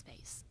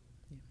space?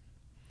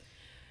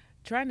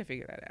 Trying to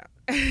figure that out.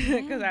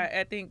 Because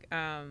I think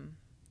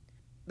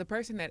the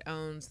person that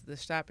owns the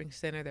shopping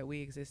center that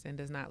we exist in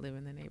does not live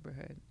in the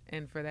neighborhood.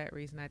 And for that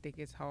reason, I think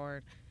it's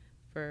hard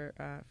for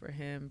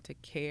him to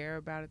care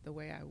about it the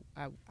way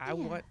I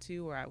want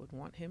to, or I would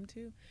want him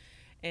to.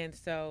 And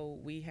so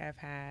we have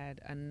had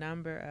a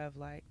number of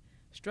like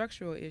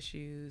structural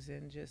issues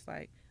and just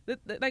like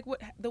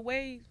the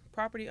way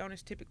property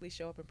owners typically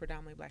show up in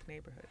predominantly black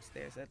neighborhoods.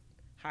 There's a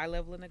high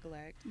level of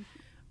neglect,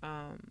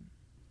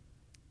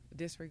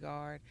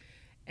 disregard,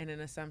 and an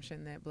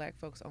assumption that black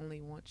folks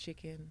only want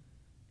chicken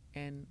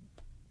and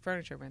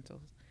furniture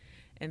rentals.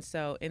 And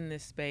so in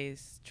this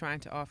space, trying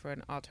to offer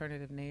an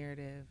alternative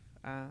narrative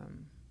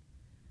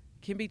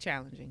can be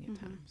challenging at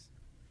times.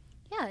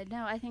 Yeah,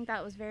 no, I think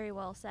that was very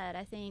well said.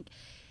 I think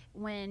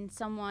when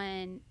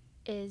someone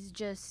is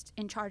just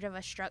in charge of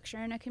a structure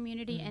in a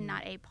community and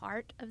not a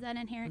part of that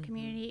inherent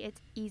community,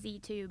 it's easy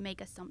to make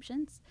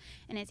assumptions,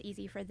 and it's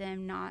easy for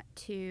them not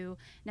to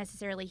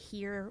necessarily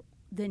hear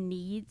the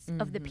needs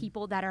of the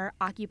people that are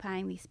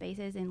occupying these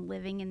spaces and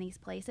living in these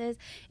places.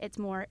 It's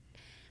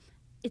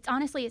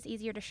honestly, it's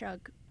easier to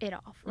shrug it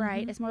off,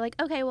 right? It's more like,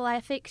 okay, well,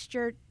 I fixed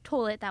your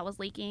toilet that was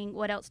leaking.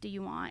 What else do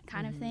you want?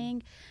 Kind of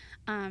thing.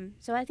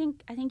 So I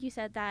think you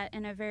said that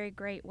in a very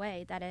great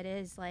way, that it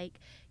is like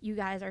you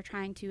guys are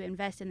trying to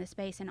invest in the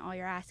space, and all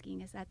you're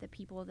asking is that the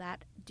people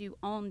that do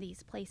own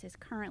these places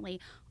currently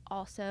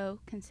also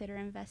consider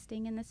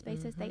investing in the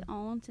spaces they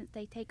own, since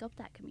they take up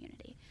that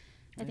community.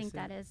 I think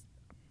that is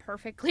a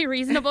perfectly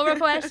reasonable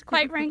request,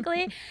 quite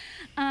frankly.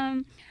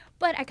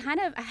 But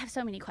I have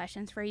so many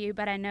questions for you,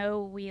 but I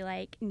know we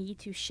need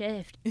to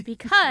shift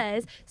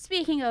because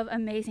speaking of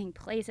amazing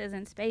places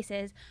and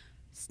spaces,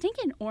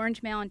 stinking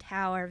Orange Mound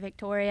Tower,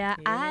 Victoria.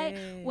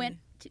 Yay.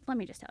 Let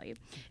me just tell you,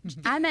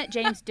 I met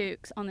James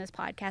Dukes on this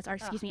podcast, or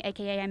excuse me,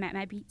 AKA I'm at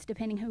my beats,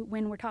 depending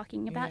when we're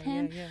talking about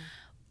him. Yeah.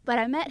 But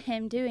I met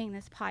him doing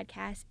this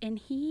podcast, and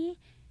he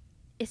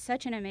is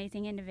such an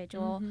amazing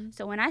individual.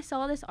 So when I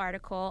saw this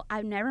article,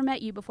 I've never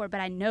met you before, but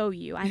I know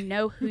you. I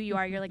know who you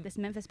are. You're like this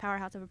Memphis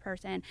powerhouse of a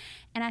person.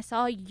 And I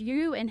saw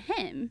you and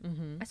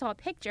him. I saw a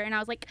picture, and I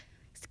was like,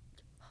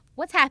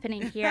 what's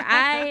happening here?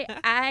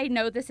 I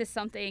know this is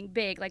something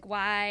big. Like,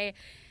 why?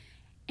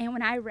 And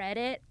when I read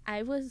it,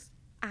 I was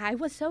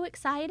so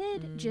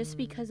excited just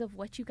because of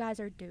what you guys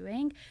are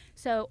doing.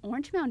 So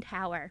Orange Mound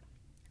Tower,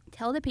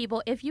 tell the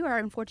people, if you are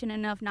unfortunate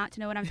enough not to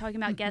know what I'm talking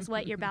about, guess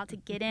what? You're about to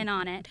get in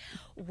on it.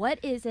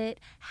 What is it?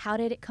 How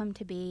did it come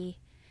to be?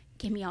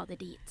 Give me all the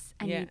deets.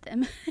 I need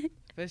them.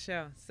 For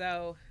sure.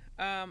 So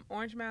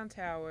Orange Mound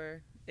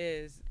Tower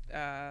is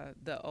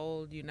the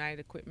old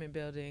United Equipment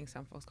building.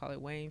 Some folks call it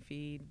Wayne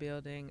Feed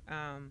building.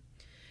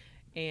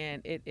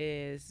 And it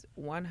is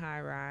one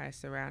high rise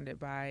surrounded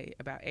by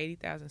about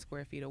 80,000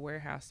 square feet of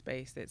warehouse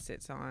space that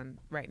sits on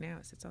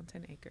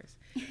 10 acres.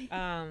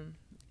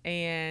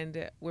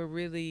 And we're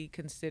really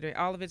considering,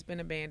 all of it's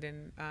been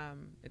abandoned.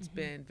 It's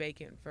been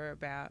vacant for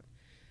about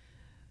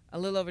a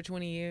little over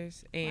 20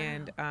 years.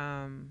 And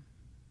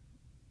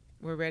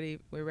we're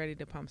ready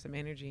to pump some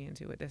energy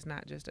into it. That's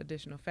not just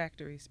additional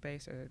factory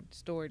space or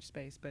storage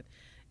space, but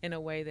in a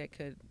way that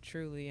could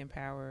truly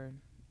empower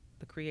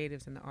the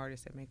creatives and the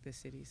artists that make this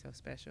city so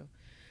special,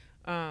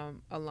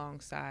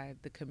 alongside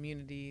the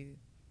community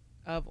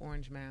of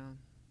Orange Mound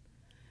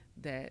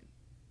that,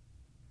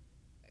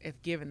 if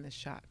given the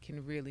shot,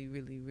 can really,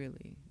 really,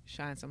 really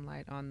shine some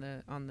light on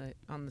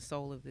the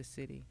soul of this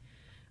city,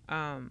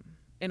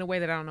 in a way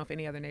that I don't know if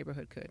any other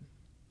neighborhood could.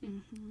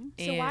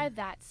 So why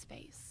that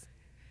space?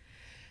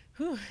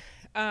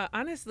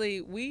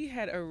 Honestly, we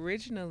had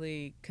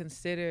originally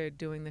considered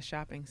doing the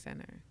shopping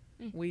center.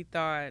 We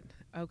thought,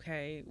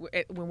 okay,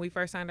 when we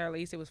first signed our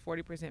lease, it was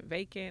 40%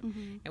 vacant,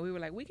 and we were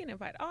like, we can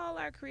invite all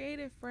our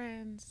creative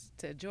friends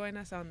to join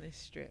us on this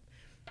strip.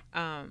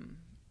 And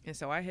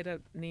so I hit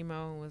up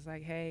Nemo and was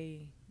like,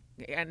 hey,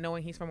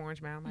 knowing he's from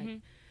Orange Mound, like,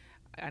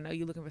 I know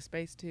you're looking for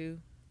space too.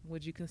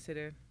 Would you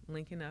consider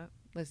linking up?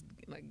 Let's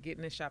get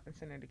in this shopping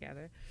center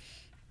together.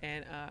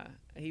 And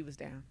he was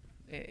down,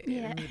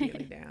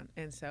 immediately down.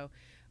 And so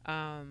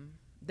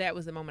that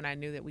was the moment I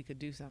knew that we could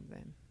do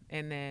something.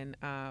 And then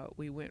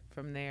we went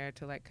from there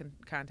to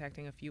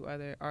contacting a few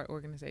other art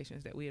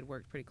organizations that we had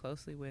worked pretty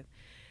closely with.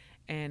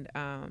 And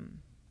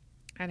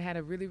I'd had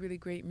a really, really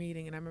great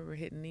meeting. And I remember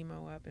hitting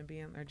Nemo up and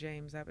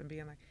James up and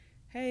being like,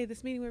 hey,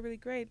 this meeting went really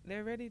great.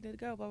 They're ready to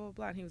go, blah, blah,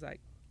 blah. And he was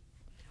like,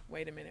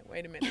 wait a minute.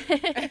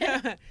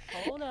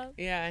 Hold up.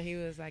 Yeah, he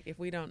was like, if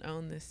we don't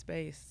own this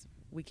space,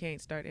 we can't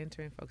start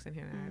entering folks in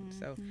here.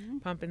 So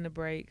pumping the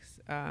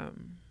brakes,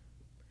 and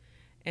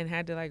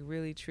had to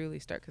really truly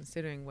start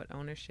considering what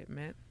ownership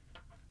meant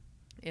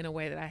in a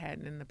way that I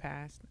hadn't in the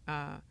past.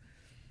 I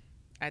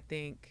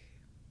think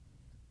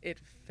it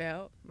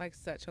felt like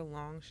such a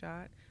long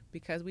shot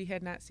because we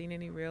had not seen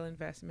any real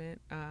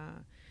investment.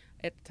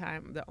 At the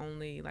time, the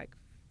only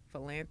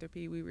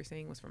philanthropy we were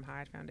seeing was from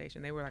Hyde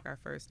Foundation. They were our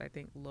first, I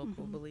think,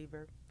 local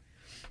believer.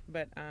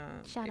 But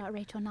shout out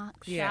Rachel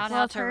Knox. Yeah. Shout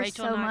out to her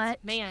Rachel so Knox. much.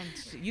 Man,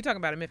 you talking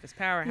about a Memphis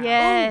powerhouse?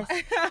 Yes,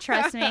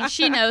 trust me,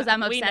 she knows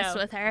I'm obsessed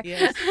with her.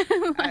 Yes,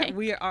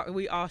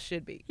 we all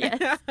should be.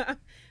 Yes.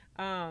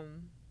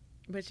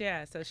 But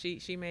yeah, so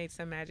she made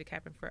some magic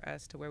happen for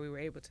us to where we were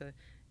able to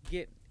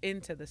get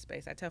into the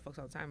space. I tell folks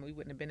all the time we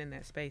wouldn't have been in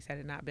that space had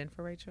it not been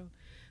for Rachel.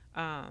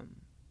 And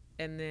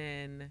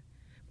then,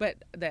 but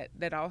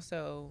that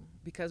also,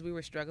 because we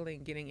were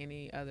struggling getting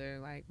any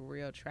other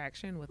real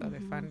traction with other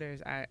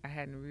funders, I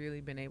hadn't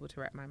really been able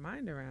to wrap my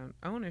mind around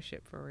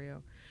ownership for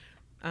real.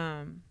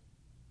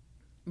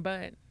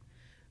 But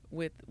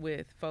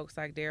with folks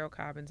like Daryl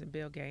Cobbins and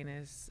Bill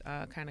Gaines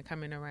kind of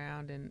coming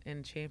around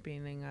and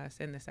championing us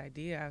in this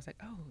idea, I was like,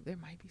 oh, there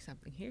might be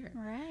something here.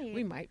 Right.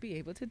 We might be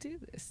able to do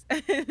this.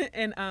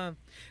 And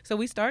so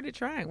we started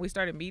trying. We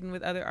started meeting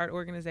with other art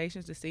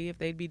organizations to see if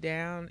they'd be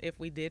down if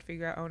we did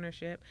figure out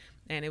ownership.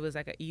 And it was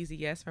an easy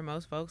yes for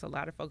most folks. A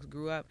lot of folks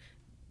grew up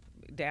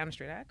down the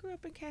street. I grew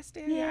up in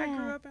Castalia. Yeah. I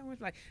grew up in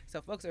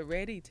so folks are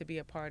ready to be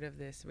a part of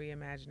this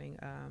reimagining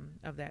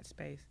of that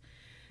space.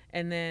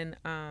 And then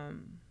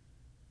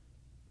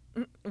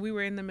we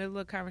were in the middle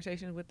of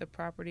conversations with the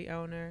property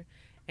owner,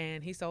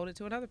 and he sold it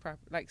to another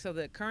property. So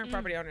the current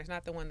property owner is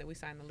not the one that we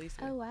signed the lease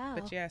with. Oh, wow.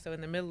 But yeah, so in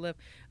the middle of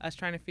us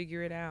trying to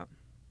figure it out,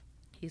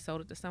 he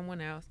sold it to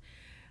someone else.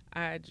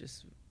 I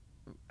just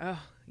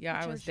yeah,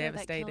 I I'm was sure that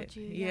devastated. killed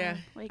you, Yeah.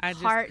 Like I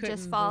just heart couldn't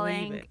just believe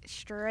falling it.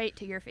 straight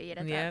to your feet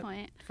at that Yep.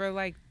 point. For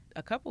like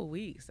a couple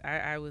weeks,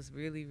 I was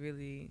really,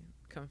 really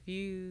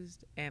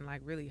confused and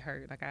like really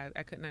hurt. Like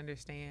I couldn't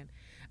understand.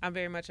 I'm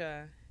very much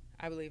I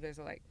believe there's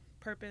a like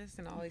purpose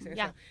and all these things.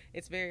 Yeah. So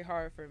it's very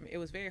hard for me. It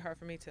was very hard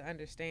for me to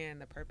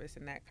understand the purpose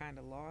in that kind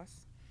of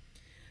loss.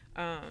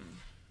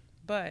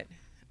 But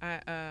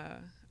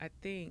I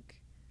think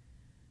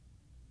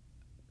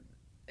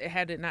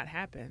had it not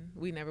happened,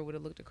 we never would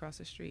have looked across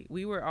the street.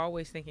 We were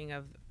always thinking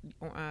of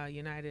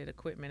United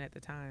Equipment at the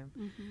time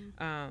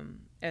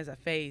as a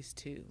phase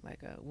 2.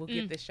 Like we'll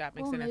get this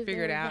shopping We'll center move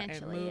figured there out and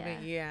eventually, move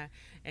it, yeah.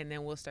 and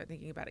then we'll start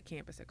thinking about a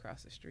campus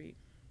across the street.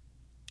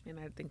 And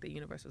I think the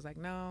universe was like,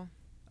 no,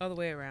 all the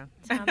way around.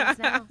 Time is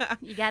now.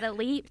 You got to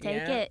leap, take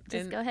Yeah, it.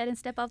 Just and go ahead and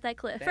step off that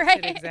cliff, That's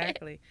right? it,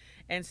 exactly.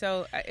 And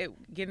so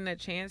getting a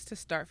chance to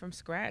start from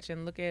scratch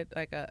and look at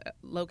like a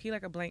low-key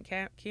like a blank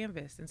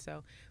canvas. And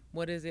so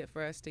what is it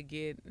for us to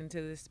get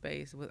into this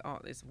space with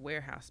all this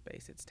warehouse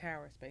space, it's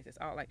tower space, it's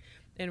all like,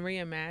 and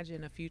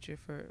reimagine a future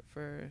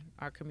for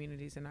our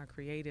communities and our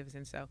creatives.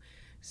 And so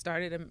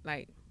started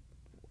like,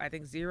 I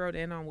think zeroed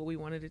in on what we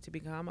wanted it to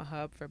become, a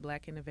hub for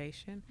Black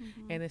innovation,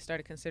 and then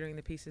started considering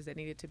the pieces that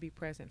needed to be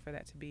present for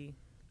that to be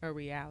a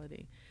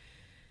reality.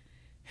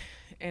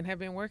 And have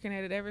been working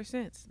at it ever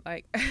since.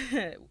 Like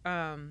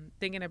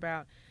thinking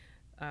about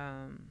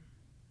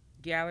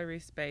gallery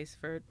space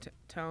for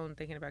Tone,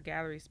 thinking about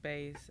gallery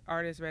space,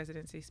 artist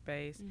residency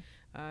space,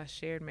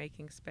 shared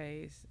making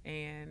space,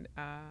 and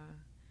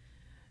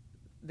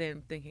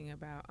then thinking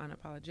about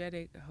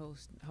Unapologetic,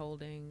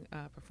 holding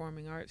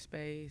performing art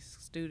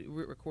space,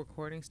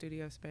 recording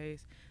studio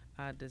space,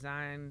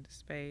 design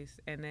space,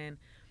 and then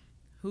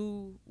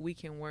who we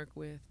can work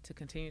with to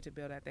continue to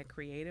build out that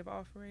creative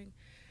offering,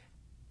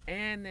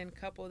 and then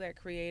couple that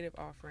creative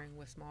offering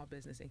with small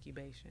business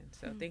incubation.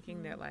 So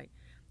thinking that like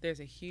there's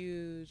a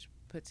huge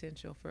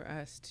potential for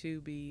us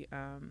to be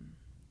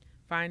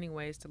finding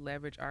ways to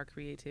leverage our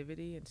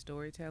creativity and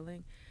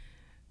storytelling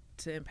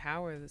to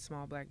empower the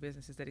small Black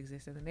businesses that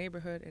exist in the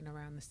neighborhood and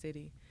around the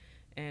city,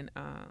 and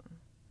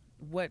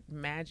what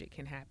magic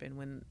can happen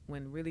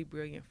when really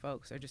brilliant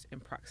folks are just in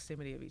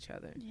proximity of each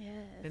other.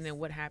 Yes. And then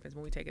what happens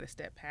when we take it a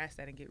step past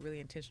that and get really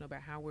intentional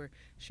about how we're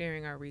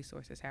sharing our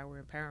resources, how we're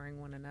empowering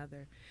one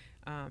another,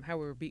 how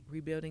we're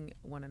rebuilding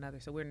one another.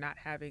 So we're not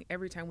having,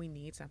 every time we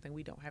need something,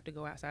 we don't have to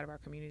go outside of our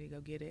community to go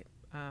get it.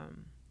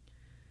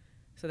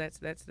 So that's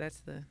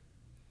the,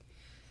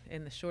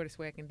 in the shortest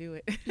way I can do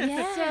it.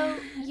 Yeah. So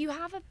you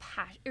have a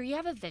passion, or you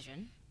have a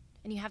vision,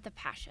 and you have the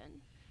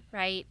passion,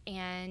 right?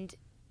 And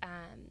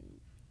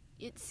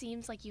it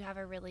seems like you have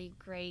a really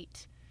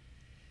great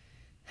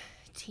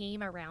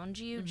team around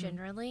you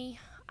generally,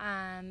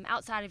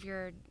 outside of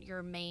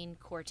your main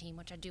core team,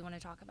 which I do want to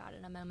talk about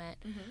in a moment.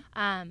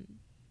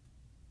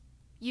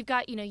 You've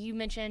got, you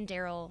mentioned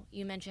Daryl,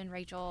 you mentioned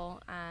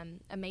Rachel,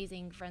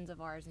 amazing friends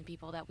of ours and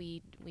people that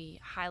we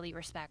highly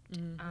respect.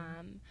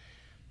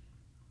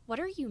 What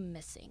are you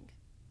missing?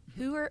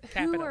 Who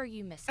are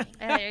you missing?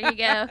 There you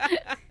go.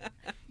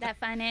 That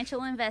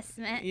financial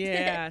investment.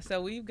 Yeah,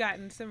 so we've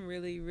gotten some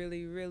really,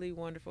 really, really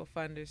wonderful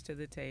funders to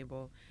the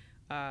table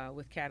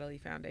with Cataly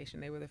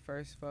Foundation. They were the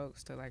first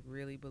folks to like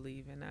really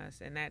believe in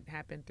us, and that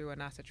happened through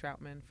Anasa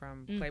Troutman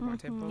from Claiborne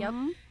Temple. Yep.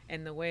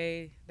 And the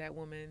way that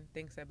woman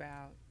thinks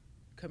about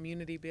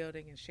community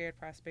building and shared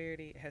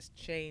prosperity has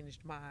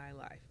changed my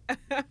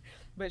life.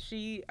 But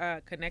she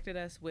connected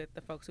us with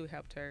the folks who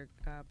helped her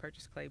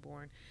purchase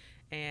Claiborne,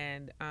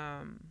 and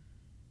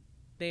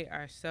they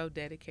are so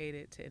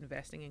dedicated to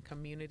investing in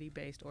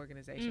community-based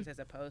organizations as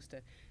opposed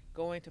to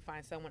going to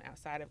find someone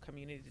outside of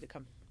community to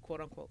come, quote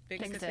unquote,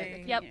 fix the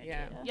thing. Yep.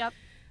 Yeah. Yep.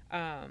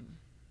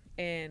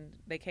 And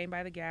they came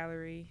by the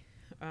gallery,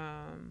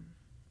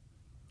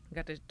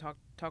 got to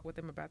talk with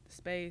them about the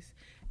space,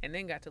 and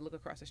then got to look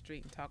across the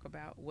street and talk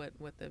about what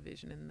the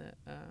vision and the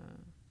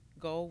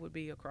goal would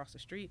be across the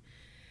street.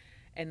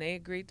 And they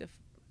agreed to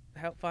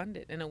help fund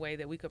it in a way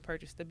that we could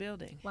purchase the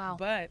building. Wow.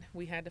 But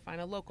we had to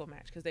find a local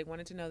match because they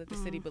wanted to know that the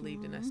city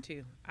believed in us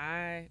too.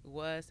 I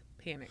was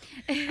panicked.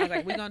 I was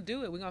like, we're going to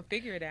do it. We're going to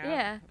figure it out.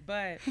 Yeah.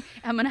 But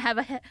I'm going to have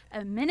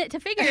a minute to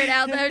figure it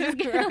out, though. Just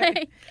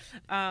kidding.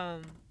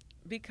 right.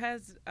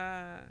 Because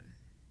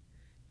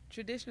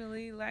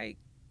traditionally, like,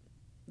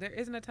 there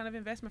isn't a ton of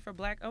investment for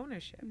Black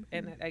ownership.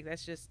 And like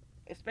that's just,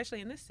 especially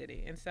in this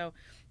city. And so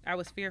I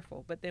was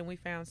fearful. But then we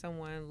found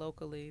someone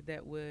locally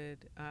that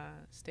would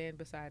stand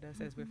beside us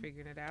as we're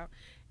figuring it out.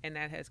 And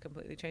that has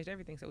completely changed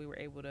everything. So we were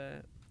able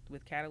to,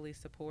 with Cataly's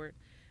support,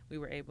 we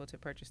were able to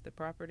purchase the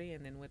property.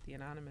 And then with the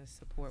Anonymous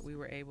support, we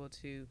were able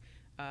to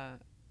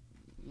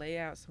lay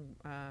out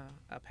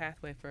a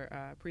pathway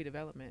for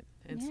pre-development.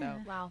 And so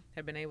Wow.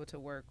 have been able to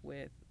work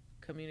with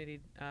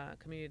community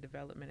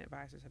development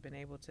advisors, have been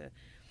able to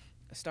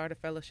start a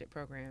fellowship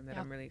program that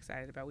I'm really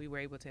excited about. We were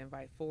able to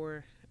invite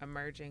 4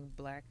 emerging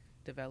Black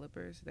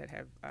developers that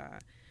have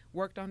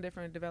worked on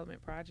different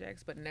development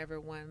projects, but never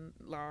one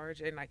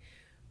large, and like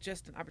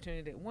just an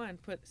opportunity to, 1,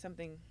 put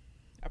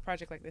a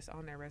project like this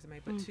on their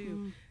resume, but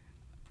 2,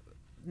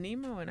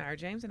 Nemo and I, or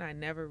James and I,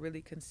 never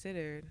really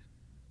considered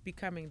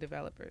becoming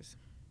developers.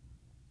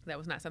 That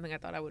was not something I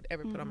thought I would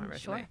ever put on my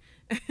resume.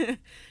 Sure.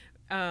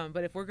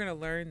 But if we're going to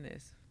learn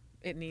this,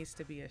 it needs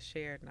to be a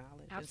shared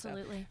knowledge.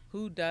 Absolutely. And so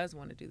who does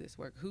want to do this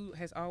work? Who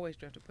has always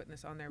dreamt of putting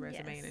this on their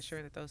resume and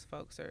ensuring that those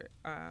folks are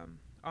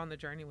on the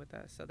journey with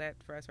us? So that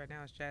for us right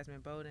now is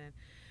Jasmine Bowden.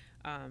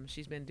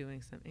 She's been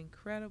doing some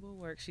incredible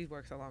work. She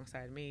works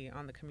alongside me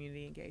on the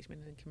community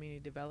engagement and community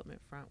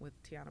development front with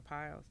Tiana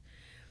Piles.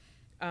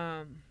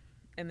 And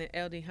then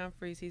LD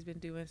Humphreys, he's been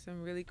doing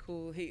some really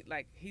cool, he's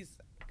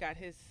got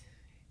his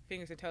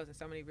fingers and toes in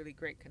so many really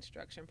great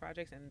construction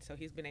projects, and so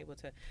he's been able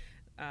to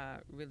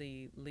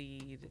really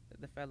lead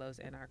the fellows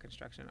in our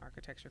construction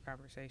architecture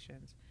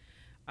conversations.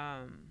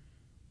 Oh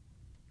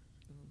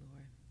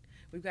Lord,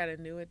 we've got a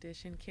new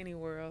addition, Kenny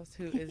Worrells,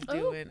 who is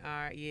doing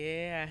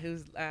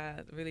who's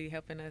really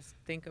helping us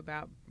think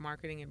about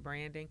marketing and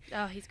branding.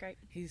 Oh, he's great.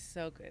 He's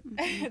so good.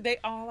 Mm-hmm. They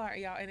all are,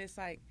 y'all, and it's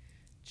like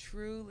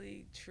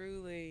truly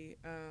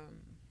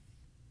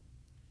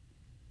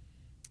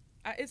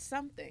it's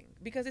something,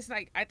 because it's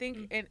like, I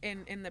think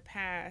in the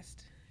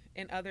past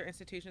in other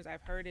institutions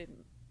I've heard it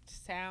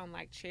sound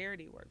like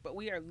charity work, but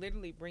we are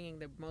literally bringing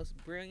the most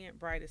brilliant,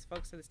 brightest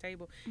folks to this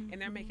table, and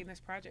they're making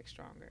this project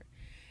stronger.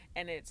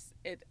 And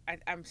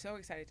I'm so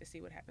excited to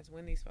see what happens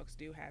when these folks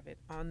do have it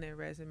on their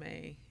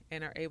resume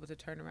and are able to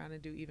turn around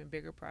and do even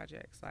bigger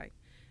projects. Like,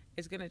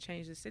 it's going to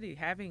change the city.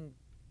 Having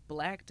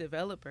Black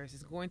developers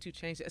is going to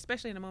change,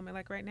 especially in a moment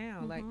like right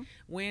now, like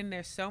when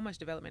there's so much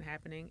development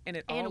happening and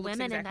it all looks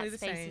exactly the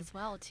same. And women in that space as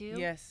well, too.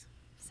 Yes.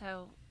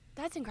 So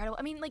that's incredible.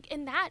 I mean, like,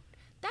 in that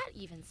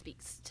even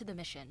speaks to the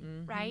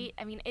mission, right?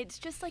 I mean, it's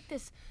just like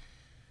this.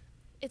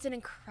 It's an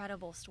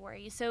incredible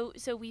story. So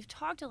we've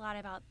talked a lot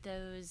about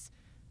those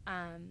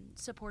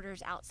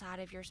supporters outside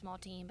of your small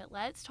team, but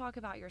let's talk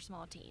about your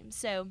small team.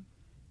 So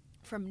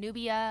from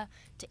Nubia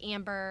to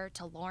Amber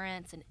to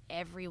Lawrence and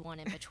everyone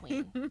in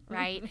between,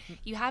 right?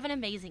 You have an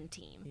amazing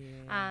team.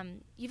 Yeah.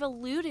 You've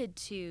alluded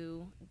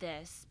to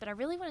this, but I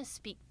really want to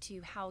speak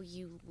to how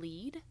you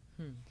lead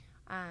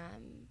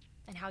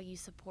and how you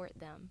support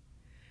them.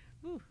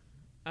 Ooh.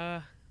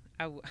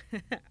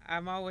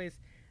 I'm always,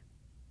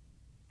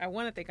 I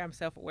want to think I'm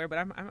self-aware,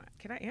 but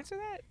can I answer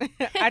that?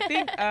 I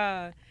think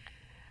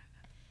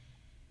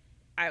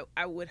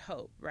I would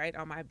hope, right,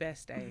 on my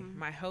best day.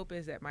 My hope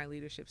is that my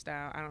leadership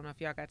style, I don't know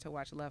if y'all got to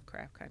watch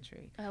Lovecraft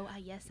Country. Oh,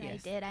 yes, I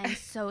did. I'm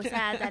so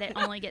sad that it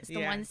only gets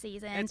to one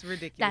season. It's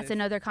ridiculous. That's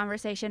another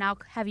conversation. I'll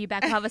have you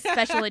back. I'll have a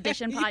special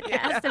edition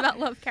podcast about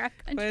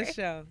Lovecraft Country. For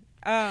sure.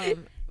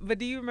 But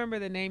do you remember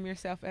the Name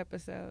Yourself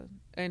episode?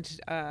 And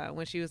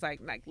when she was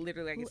like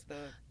literally, I guess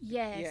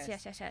Yes.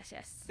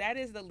 That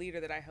is the leader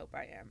that I hope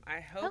I am.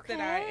 I hope that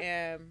I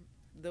am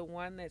the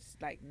one that's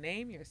like,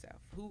 name yourself.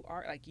 Who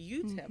are, like,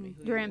 you tell me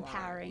who You're you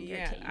empowering are.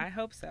 your team. I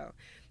hope so.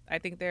 I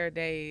think there are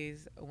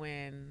days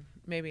when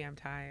maybe I'm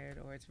tired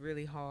or it's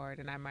really hard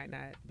and I might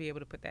not be able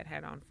to put that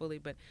hat on fully.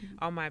 But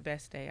on my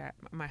best day,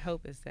 my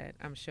hope is that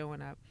I'm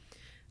showing up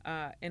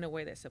in a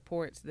way that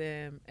supports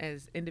them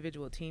as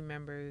individual team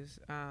members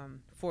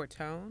for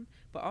Tone,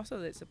 but also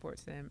that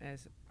supports them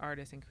as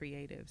artists and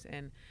creatives.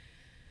 And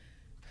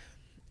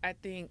I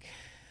think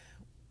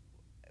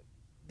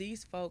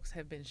these folks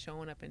have been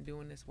showing up and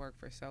doing this work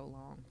for so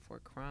long for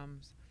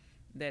crumbs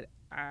that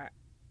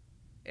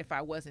if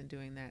I wasn't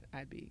doing that,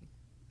 I'd be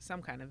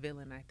some kind of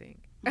villain, I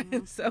think.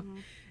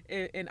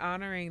 In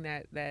honoring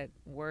that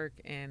work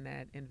and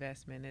that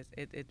investment,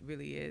 it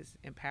really is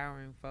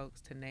empowering folks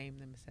to name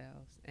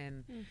themselves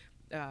and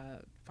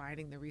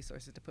finding the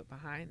resources to put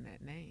behind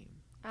that name.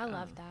 I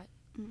love that.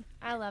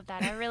 I love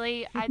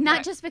that.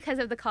 Not just because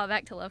of the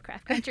callback to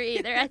Lovecraft Country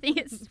either. I think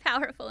it's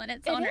powerful in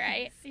its own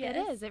right. Yes.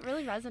 It is. It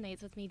really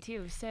resonates with me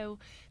too. So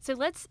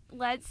let's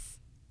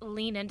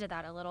lean into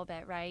that a little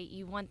bit, right?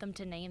 You want them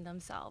to name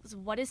themselves.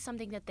 What is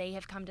something that they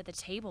have come to the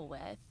table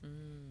with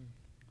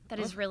that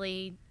is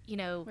really,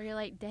 where you're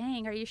like,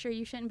 dang, are you sure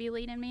you shouldn't be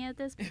leading me at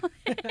this point?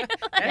 That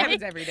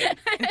happens every day.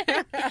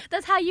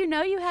 That's how you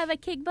know you have a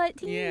kick butt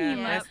team.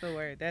 Yeah,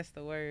 that's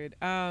the word.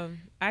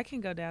 I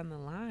can go down the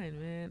line,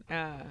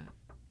 man.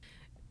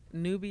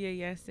 Nubia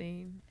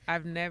Yassine.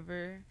 I've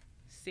never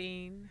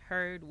seen,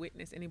 heard,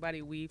 witnessed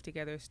anybody weave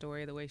together a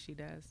story the way she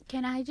does.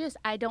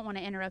 I don't want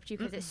to interrupt you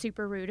because it's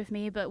super rude of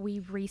me, but we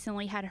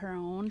recently had her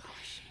on.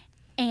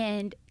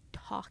 And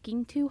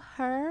talking to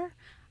her,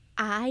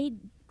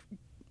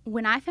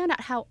 when I found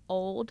out how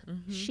old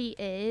she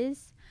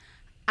is,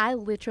 I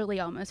literally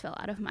almost fell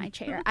out of my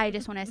chair. I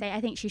just want to say, I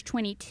think she's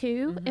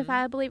 22, if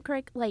I believe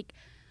correct. Like,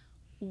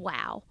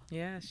 wow.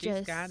 Yeah,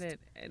 she's got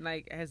it. And,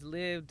 like, has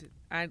lived.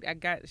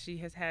 She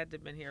has had to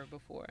been here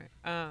before.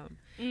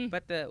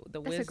 But the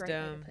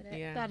wisdom.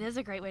 Yeah. That is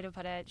a great way to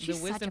put it. She's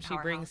the wisdom such a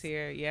she brings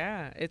here,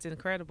 it's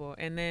incredible.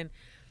 And then,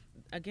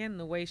 again,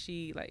 the way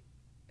she, like,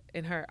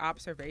 in her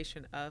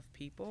observation of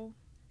people,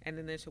 and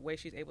then there's the way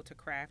she's able to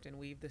craft and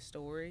weave the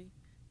story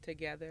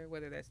together,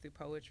 whether that's through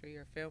poetry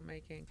or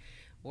filmmaking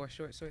or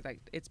short stories. Like,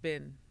 it's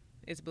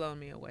blown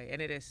me away,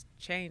 and it has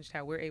changed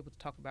how we're able to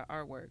talk about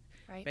our work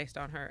based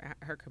on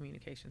her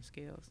communication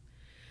skills.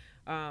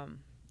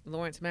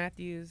 Lawrence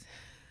Matthews,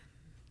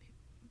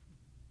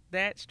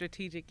 that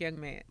strategic young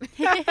man.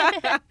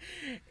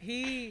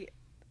 He,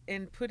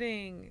 in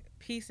putting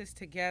pieces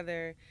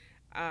together,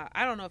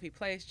 I don't know if he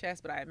plays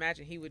chess, but I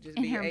imagine he would just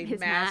be a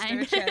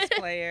master chess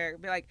player.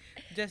 Be like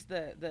just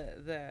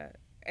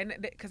and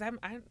because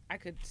I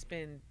could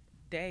spend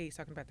days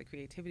talking about the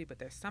creativity, but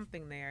there's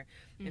something there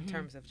in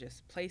terms of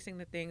just placing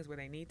the things where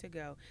they need to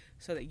go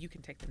so that you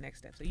can take the next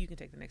step. So you can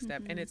take the next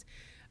step. And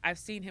I've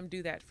seen him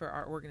do that for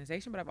our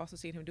organization, but I've also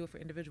seen him do it for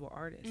individual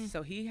artists.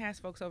 So he has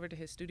folks over to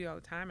his studio all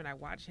the time, and I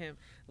watch him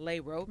lay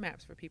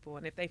roadmaps for people.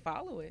 And if they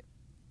follow it,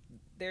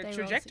 their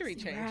trajectory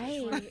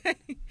changes. Right.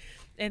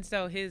 And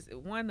so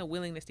the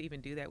willingness to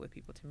even do that with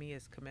people to me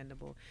is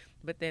commendable.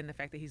 But then the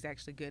fact that he's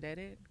actually good at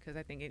it, because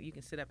I think you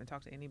can sit up and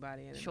talk to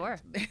anybody. Sure.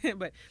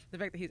 But the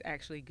fact that he's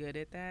actually good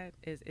at that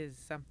is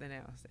something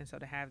else. And so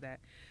to have that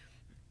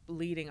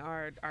leading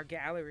our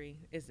gallery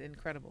is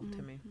incredible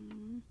to me.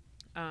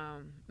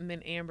 And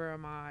then Amber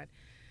Ahmad,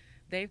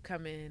 they've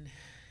come in.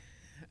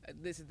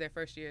 This is their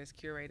first year as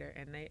curator,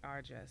 and they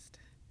are just...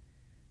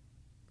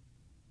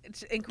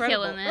 It's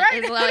incredible. Killing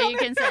it, is all you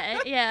can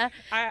say. Yeah.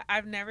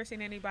 I've never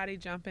seen anybody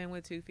jump in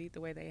with 2 feet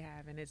the way they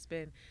have. And it's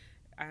been,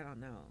 I don't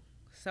know,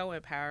 so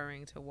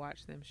empowering to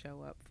watch them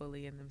show up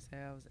fully in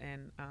themselves.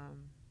 And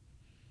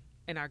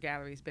our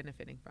gallery's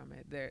benefiting from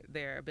it.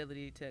 Their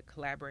ability to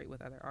collaborate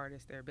with other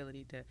artists, their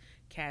ability to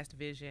cast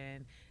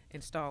vision,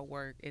 install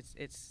work.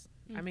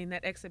 I mean,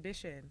 that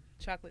exhibition,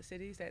 Chocolate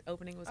Cities, that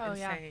opening was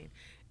insane.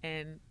 Yeah.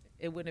 And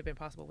it wouldn't have been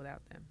possible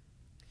without them.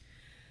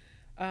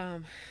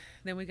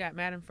 Then we got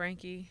Madame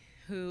Frankie,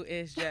 who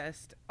is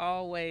just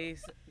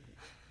always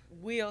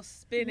wheels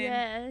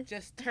spinning,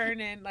 just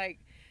turning. Like,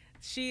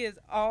 she is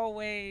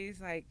always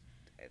like,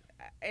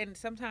 and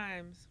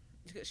sometimes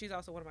she's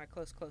also one of my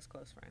close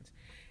friends.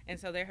 And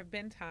so there have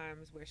been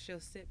times where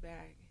she'll sit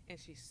back and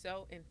she's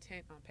so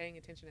intent on paying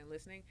attention and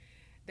listening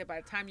that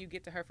by the time you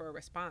get to her for a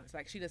response,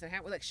 like, she doesn't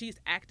have, like, she's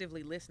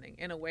actively listening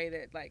in a way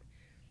that, like,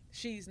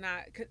 she's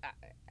not,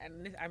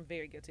 and I'm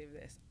very guilty of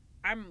this.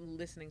 I'm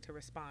listening to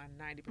respond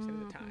 90%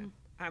 of the time.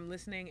 I'm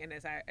listening, and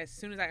as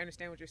soon as I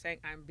understand what you're saying,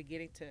 I'm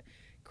beginning to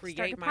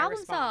create my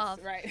response. Solve.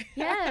 Right.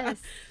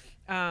 Yes.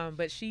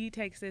 But she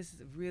takes this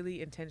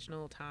really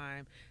intentional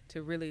time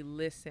to really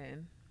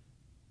listen,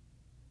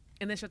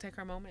 and then she'll take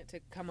her moment to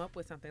come up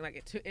with something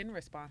in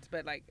response.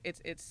 But like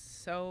it's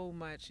so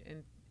much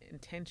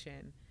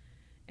intention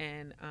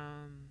and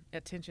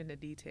attention to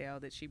detail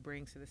that she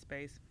brings to the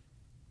space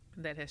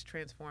that has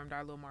transformed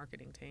our little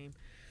marketing team.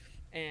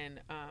 And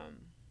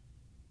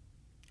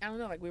I don't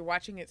know, like, we're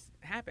watching it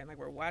happen. Like,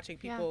 we're watching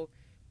people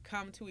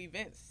come to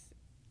events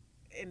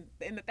in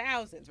the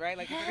thousands, right?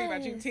 Like, if you think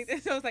about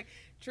Juneteenth. So it's like,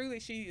 truly,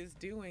 she is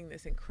doing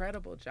this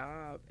incredible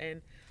job.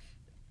 And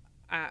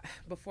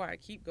before I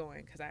keep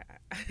going, because I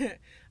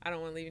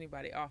don't want to leave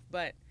anybody off,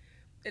 but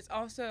it's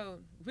also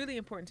really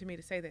important to me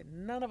to say that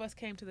none of us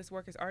came to this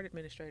work as art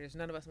administrators.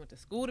 None of us went to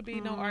school to be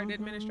no art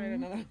administrator.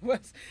 None of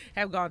us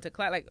have gone to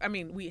class. Like, I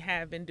mean, we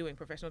have been doing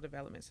professional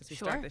development since we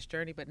started this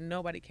journey, but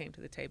nobody came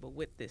to the table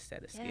with this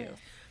set of skills.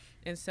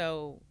 And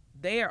so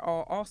they are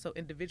all also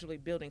individually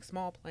building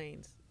small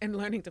planes and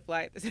learning to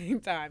fly at the same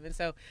time. And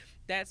so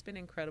that's been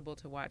incredible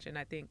to watch. And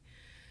I think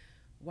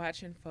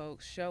watching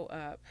folks show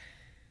up,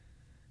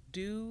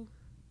 do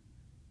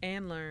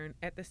and learn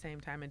at the same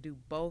time, and do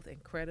both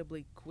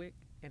incredibly quick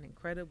and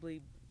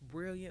incredibly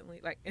brilliantly,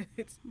 like,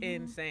 it's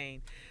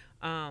insane.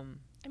 I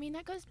mean,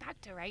 that goes back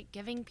to, right,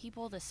 giving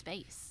people the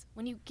space.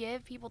 When you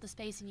give people the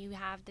space and you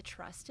have the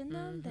trust in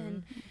them,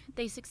 then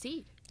they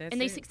succeed.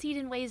 They succeed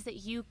in ways that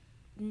you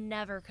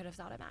never could have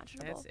thought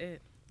imaginable.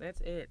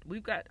 That's it.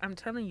 We've got, I'm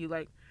telling you,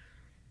 like,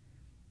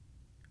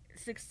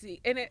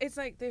 succeed. And it's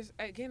like, there's,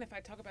 again, if I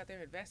talk about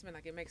their investment,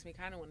 like, it makes me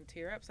kind of want to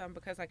tear up some,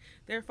 because, like,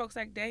 there are folks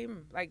like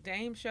Dame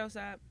shows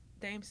up.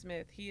 Dame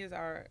Smith, he is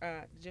our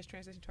just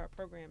transitioned to our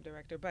program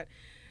director, but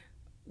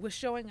was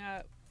showing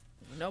up,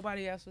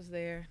 nobody else was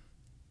there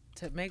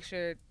to make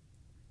sure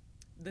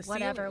the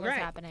whatever ceiling, was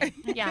happening.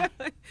 Yeah.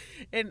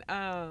 And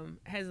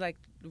has, like,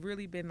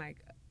 really been, like,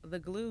 the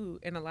glue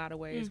in a lot of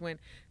ways. When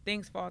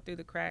things fall through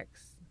the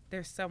cracks,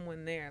 there's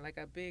someone there, like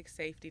a big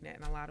safety net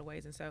in a lot of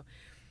ways. And so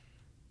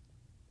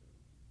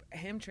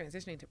him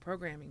transitioning to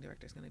programming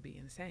director is going to be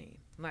insane.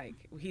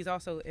 Like, he's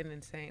also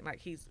like,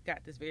 he's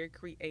got this very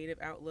creative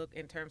outlook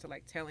in terms of,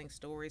 like, telling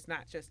stories,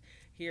 not just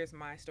here's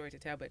my story to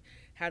tell, but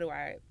how do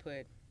I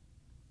put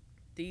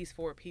these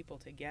 4 people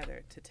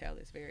together to tell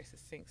this very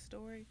succinct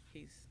story.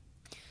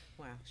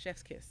 Wow,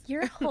 chef's kiss.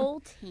 Your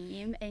whole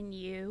team and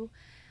you,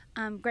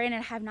 granted,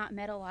 I have not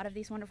met a lot of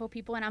these wonderful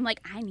people, and I'm like,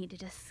 I need to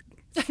just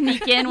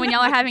sneak in when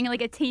y'all are having,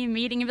 like, a team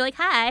meeting and be like,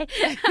 hi.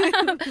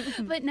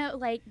 But no,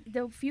 like,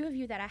 the few of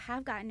you that I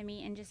have gotten to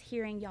meet and just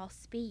hearing y'all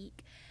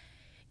speak,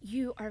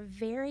 you are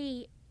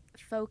very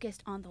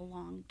focused on the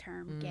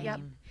long-term game. Yep.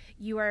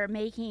 You are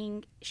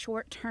making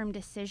short-term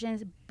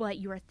decisions, but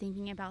you are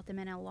thinking about them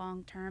in a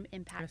long-term,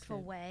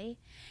 impactful way.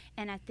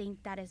 And I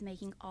think that is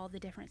making all the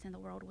difference in the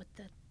world with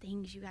the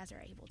things you guys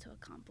are able to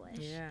accomplish.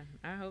 Yeah,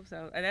 I hope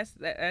so. And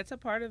that's a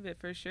part of it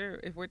for sure.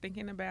 If we're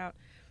thinking about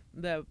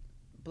the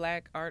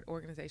Black art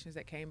organizations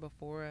that came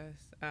before us,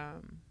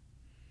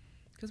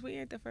 because we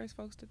ain't the first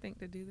folks to think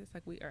to do this.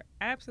 Like, we are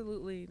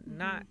absolutely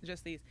not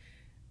just these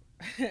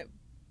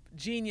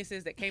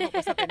geniuses that came up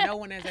with something no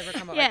one has ever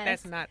come up with. Yes. Like,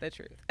 that's not the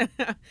truth.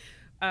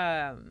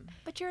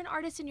 But you're an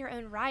artist in your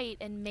own right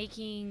and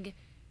making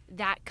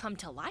that come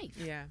to life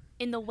Yeah,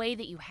 in the way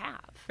that you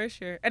have. for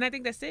sure. And I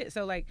think that's it.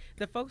 So, like,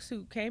 the folks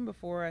who came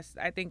before us,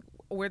 I think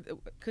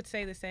could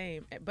say the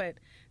same, but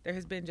there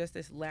has been just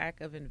this lack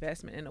of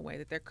investment in a way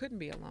that there couldn't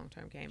be a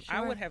long-term game. I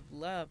Sure. would have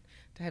loved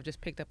to have just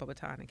picked up a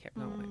baton and kept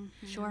going.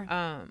 Sure.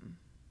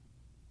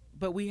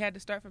 But we had to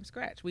start from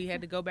scratch. We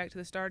had to go back to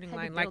the starting Had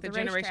to line, like build the the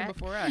generation racetrack.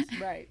 before us.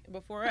 Right,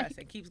 before us.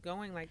 It keeps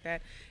going like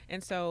that.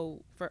 And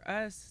so for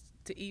us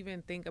to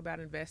even think about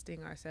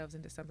investing ourselves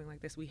into something like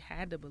this, we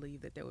had to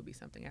believe that there would be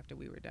something after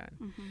we were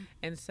done.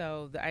 And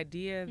so the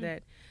idea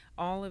that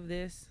all of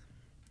this,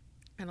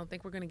 I don't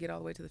think we're going to get all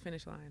the way to the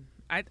finish line.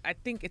 I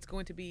think it's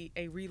going to be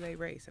a relay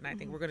race, and I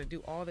think we're going to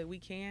do all that we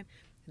can, and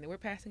then we're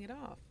passing it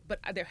off. But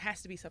there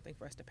has to be something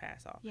for us to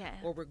pass off, Yeah.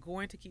 or we're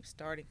going to keep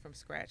starting from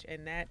scratch,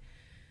 and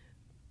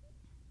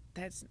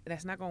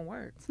that's not going to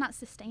work. It's not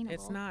sustainable.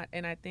 It's not,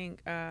 and I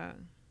think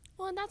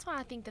Well, and that's why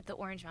I think that the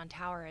Orange Mound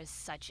Tower is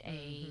such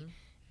an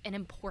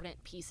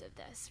important piece of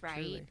this, right?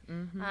 truly.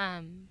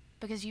 Mhm.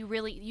 Because you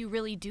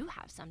really do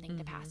have something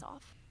to pass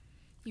off.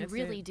 You That's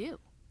really it. do.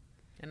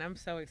 And I'm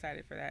so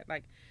excited for that.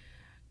 Like,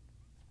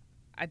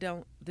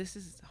 this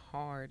is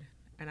hard,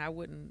 and I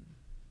wouldn't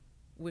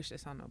wish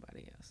this on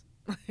nobody else.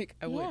 Like,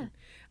 I wouldn't.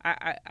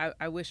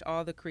 I wish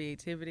all the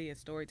creativity and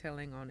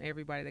storytelling on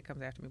everybody that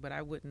comes after me, but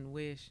I wouldn't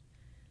wish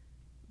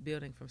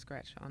building from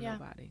scratch on Yeah.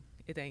 nobody.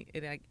 It ain't.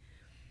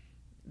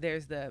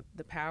 There's the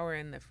power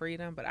and the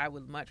freedom, but I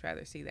would much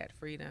rather see that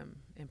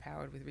freedom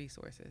empowered with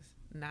resources,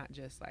 not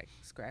just like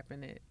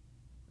scrapping it,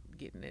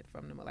 getting it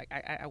from them. Like,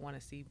 I want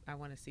to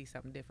see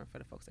something different for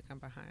the folks that come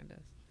behind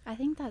us. I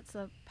think that's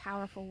a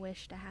powerful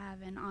wish to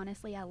have, and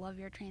honestly, I love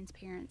your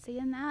transparency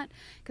in that,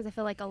 because I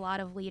feel like a lot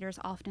of leaders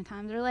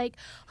oftentimes are like,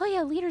 oh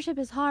yeah, leadership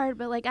is hard,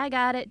 but like, I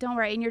got it, don't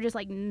worry. And you're just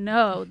like,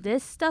 no,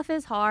 this stuff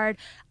is hard.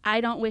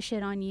 I don't wish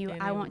it on you.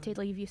 And I want to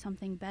leave you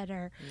something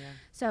better. Yeah.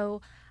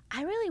 So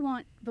I really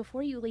want,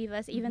 before you leave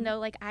us, even though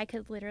like I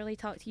could literally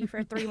talk to you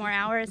for 3 more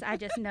hours, I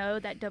just know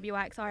that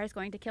WXR is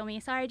going to kill me.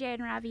 Sorry, Jade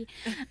and Ravi.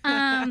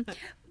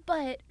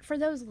 But for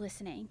those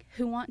listening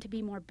who want to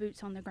be more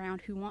boots on the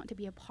ground, who want to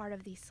be a part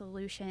of these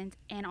solutions,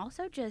 and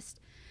also just,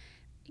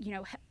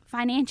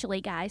 financially,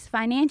 guys,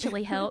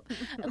 financially help,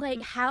 like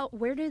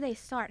where do they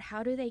start?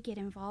 How do they get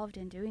involved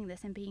in doing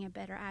this and being a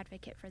better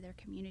advocate for their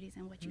communities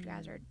and what you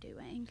guys are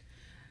doing?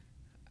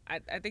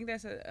 I think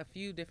that's a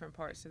few different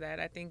parts to that.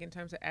 I think in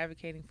terms of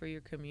advocating for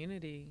your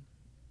community,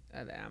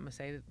 I'm going to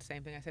say the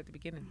same thing I said at the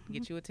beginning.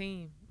 Get you a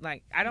team.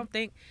 Like, I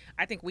think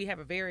we have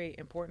a very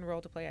important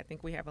role to play. I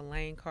think we have a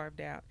lane carved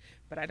out,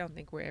 but I don't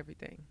think we're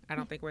everything. I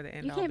don't think we're the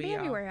end all be all. You can't be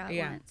everywhere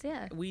at once,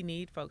 yeah. We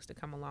need folks to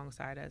come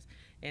alongside us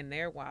in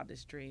their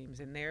wildest dreams,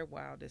 in their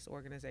wildest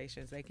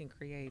organizations they can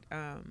create.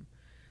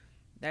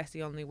 That's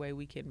the only way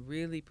we can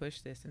really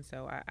push this. And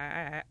so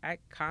I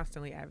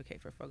constantly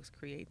advocate for folks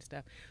creating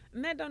stuff.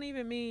 And that don't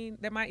even mean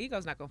that my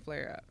ego's not going to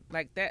flare up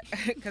like that,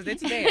 because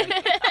it's there,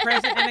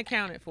 present and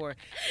accounted for.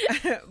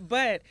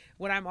 But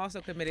what I'm also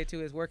committed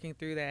to is working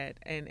through that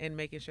and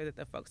making sure that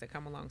the folks that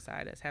come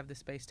alongside us have the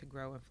space to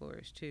grow and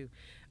flourish too.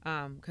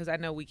 Because I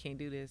know we can't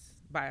do this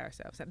by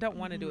ourselves. I don't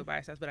want to do it by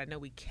ourselves, but I know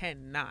we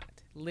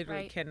cannot,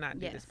 literally cannot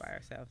do this by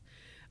ourselves.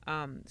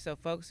 So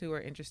folks who are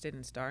interested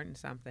in starting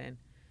something,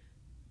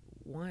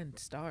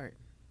 start,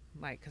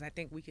 like, because I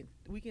think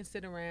we can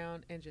sit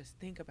around and just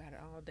think about it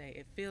all day.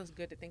 It feels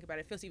good to think about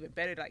it. It feels even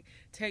better to like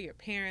tell your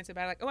parents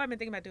about it. Like, oh, I've been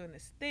thinking about doing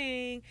this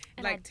thing,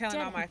 And like I telling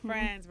did all my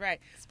friends,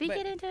 right? Speak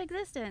it into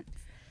existence.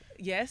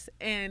 Yes,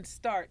 and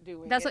start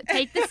doing That's it.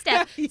 take the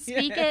step. Speak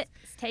Yes. it.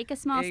 Take a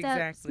small step.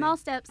 Exactly. Small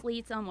steps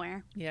lead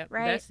somewhere. Yep,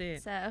 Right. that's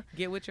it. So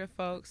Get with your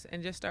folks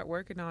and just start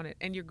working on it.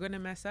 And you're gonna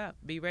mess up.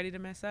 Be ready to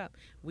mess up.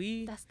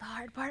 that's the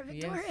hard part,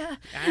 Yes. Victoria.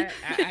 I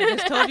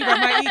just told you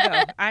about my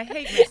ego. I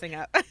hate messing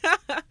up.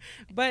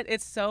 But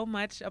it's so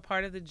much a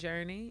part of the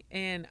journey.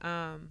 And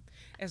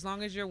as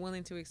long as you're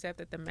willing to accept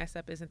that the mess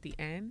up isn't the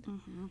end,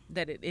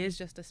 that it is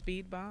just a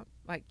speed bump,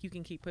 like, you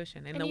can keep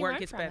pushing. And the you work learn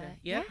gets from better. it.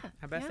 Yeah. Yeah,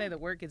 I'm about to yeah. say the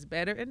work gets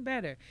better and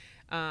better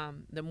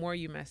the more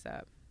you mess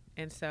up.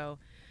 And so,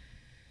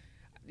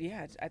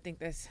 yeah, I think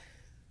that's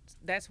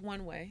that's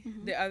one way.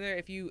 Mhm. The other,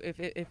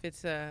 if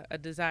it's a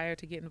desire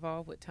to get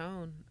involved with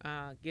Tone,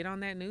 get on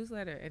that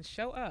newsletter and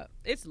show up.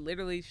 It's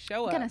literally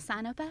show I'm up. gonna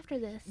sign up after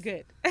this.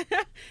 Good.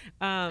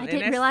 I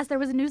didn't realize there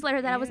was a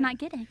newsletter that I was yeah. not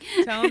getting.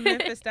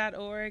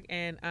 ToneMemphis.org,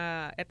 and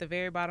at the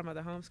very bottom of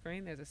the home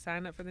screen, there's a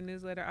sign up for the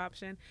newsletter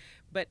option.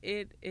 But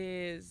it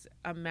is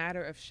a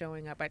matter of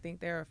showing up. I think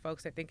there are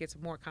folks that think it's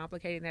more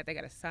complicated than that. They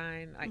got to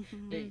sign, like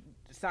they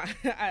sign,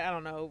 I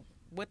don't know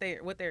what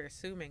they're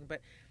assuming,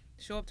 but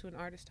show up to an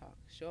artist talk,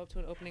 show up to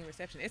an opening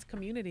reception. It's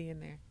community in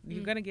there.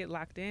 You're gonna get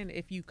locked in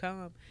if you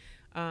come.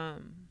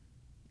 And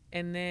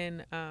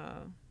then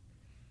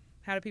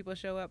how do people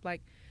show up?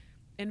 Like,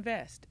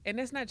 invest. And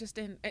it's not just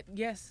in,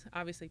 yes,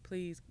 obviously,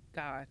 please,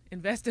 God,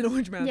 invest in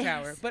Orange Mound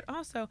Tower, but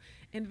also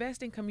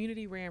invest in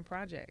community ran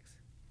projects.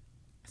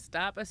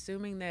 Stop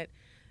assuming that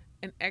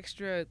an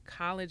extra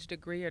college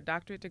degree or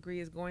doctorate degree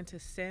is going to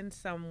send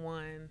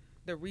someone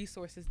the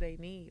resources they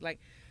need. Like,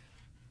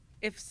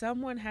 if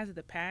someone has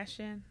the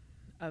passion,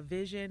 a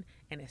vision,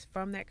 and is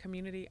from that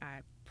community,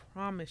 I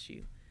promise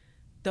you,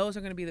 those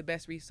are going to be the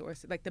best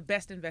resources, like the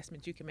best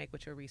investment you can make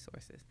with your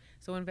resources.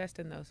 So invest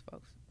in those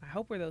folks. I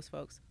hope we're those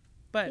folks.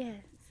 But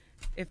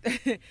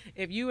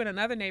if you in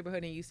another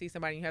neighborhood and you see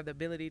somebody and you have the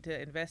ability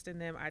to invest in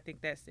them, I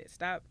think that's it.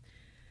 Stop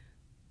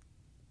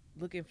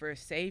looking for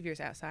saviors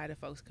outside of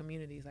folks'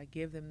 communities. Like,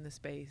 give them the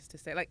space to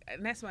say, like,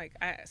 and that's like,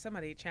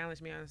 somebody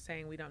challenged me on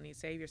saying we don't need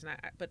saviors, and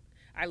but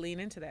I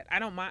lean into that. I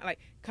don't mind, like,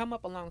 come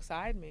up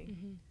alongside me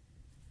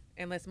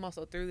and let's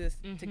muscle through this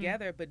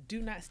together, but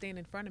do not stand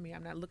in front of me.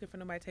 I'm not looking for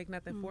nobody to take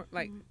nothing for,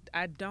 like,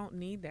 I don't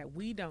need that.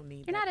 We don't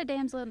need that. You're not a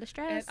damsel in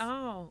distress at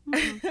all.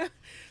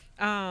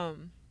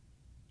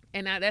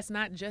 And now that's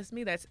not just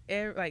me. That's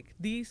like,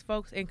 these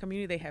folks in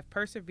community, they have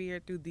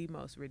persevered through the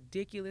most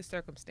ridiculous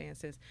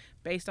circumstances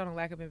based on a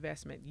lack of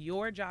investment.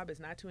 Your job is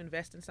not to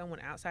invest in someone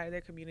outside of their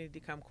community to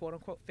come, quote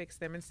unquote, fix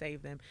them and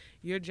save them.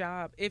 Your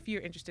job, if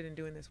you're interested in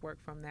doing this work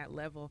from that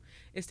level,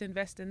 is to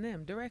invest in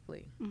them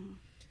directly.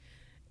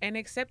 And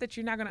accept that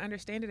you're not going to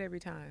understand it every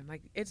time.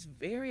 Like, it's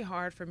very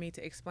hard for me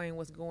to explain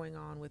what's going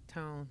on with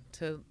Tone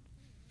to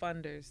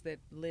funders that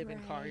live in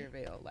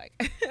Collierville.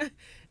 Like,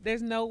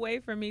 there's no way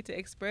for me to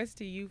express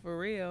to you for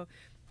real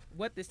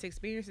what this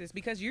experience is,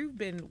 because you've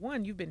been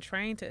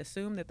trained to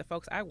assume that the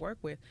folks I work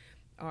with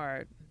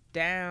are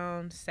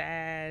down,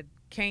 sad,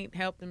 can't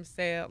help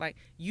themselves. Like,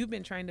 you've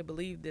been trained to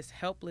believe this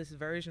helpless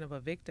version of a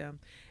victim.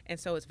 And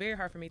so it's very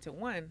hard for me to,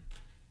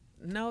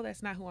 no,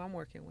 that's not who I'm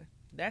working with.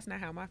 That's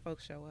not how my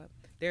folks show up.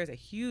 There's a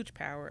huge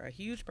power, a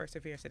huge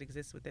perseverance that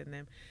exists within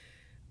them.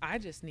 I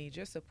just need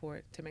your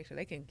support to make sure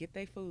they can get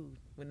their food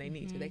when they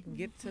need to. They can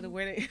get to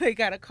where they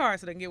got a car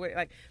so they can get where,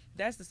 like,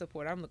 that's the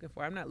support I'm looking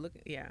for. I'm not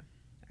looking,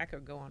 I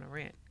could go on a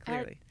rant,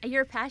 clearly.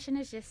 Your passion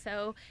is just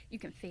so, you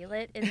can feel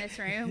it in this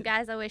room.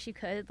 Guys, I wish you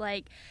could,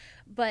 but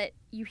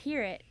you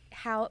hear it,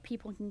 how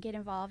people can get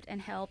involved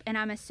and help. And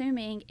I'm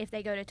assuming if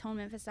they go to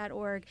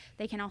ToneMemphis.org,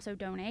 they can also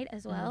donate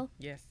as well.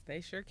 Yes,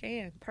 they sure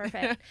can.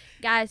 Perfect.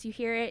 Guys, you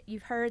hear it.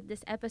 You've heard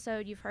this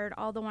episode. You've heard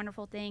all the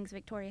wonderful things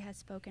Victoria has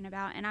spoken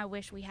about. And I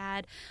wish we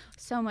had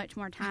so much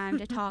more time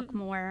to talk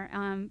more.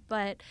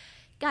 But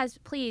guys,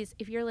 please,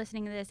 if you're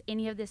listening to this,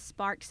 any of this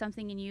sparked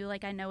something in you,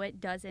 like I know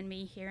it does in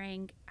me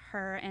hearing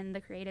her and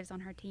the creatives on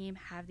her team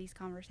have these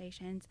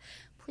conversations,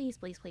 please,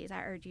 please, please,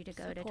 I urge you to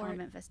go to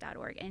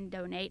ToneMemphis.org and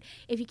donate.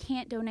 If you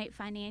can't donate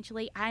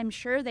financially, I'm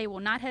sure they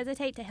will not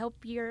hesitate to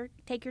help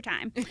take your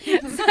time.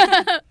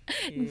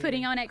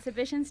 Putting on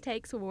exhibitions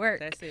takes work.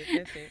 That's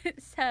it.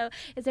 So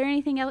is there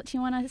anything else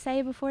you want to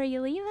say before you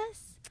leave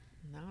us?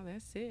 No,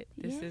 that's it.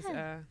 This is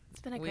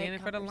it's been a we're great in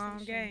it for the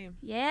long game.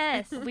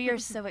 Yes. We are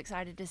so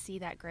excited to see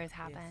that growth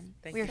happen.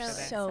 Yes. We are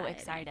so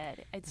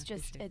excited. It's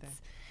just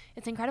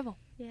it's incredible.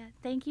 Yeah.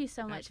 Thank you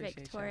so much,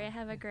 appreciate Victoria. y'all.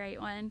 Have a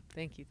great one.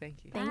 Thank you. Thank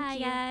Bye,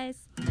 you.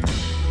 guys.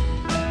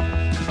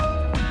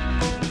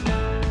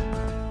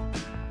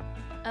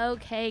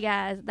 Okay,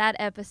 guys, that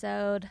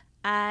episode,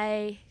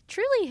 I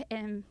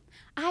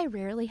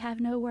rarely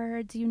have no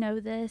words, you know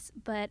this,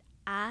 but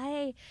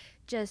I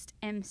just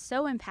am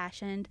so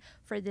impassioned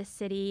for this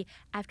city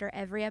after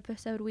every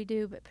episode we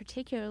do, but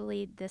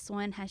particularly this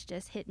one has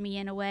just hit me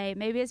in a way.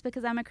 Maybe it's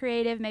because I'm a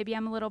creative, maybe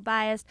I'm a little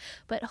biased,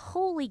 but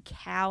holy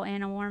cow,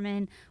 Anna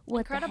Warman,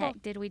 what the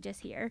heck did we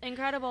just hear?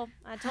 Incredible.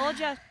 I told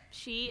you,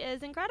 she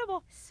is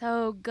incredible.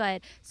 So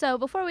good. So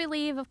before we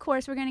leave, of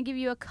course, we're going to give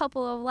you a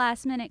couple of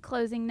last-minute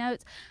closing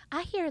notes.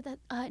 I hear that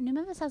New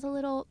Memphis has a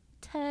little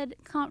TED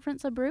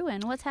conference a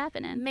brewing. What's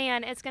happening?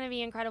 Man, it's going to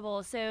be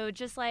incredible. So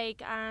just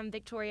like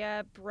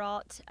Victoria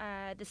brought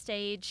the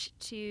stage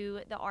to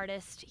the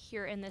artist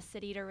here in this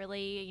city to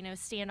really,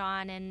 stand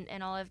on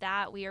and all of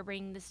that, we are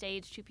bringing the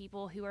stage to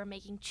people who are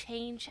making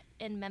change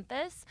in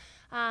Memphis,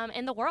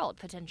 in the world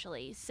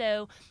potentially.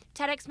 So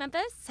TEDx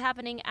Memphis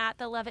happening at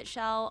the Levitt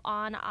Shell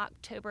on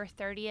October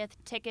 30th.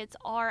 Tickets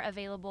are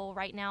available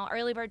right now.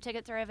 Early bird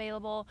tickets are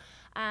available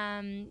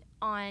on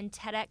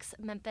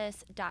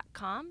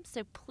TEDxMemphis.com.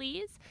 So please,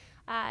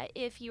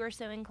 if you are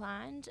so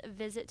inclined,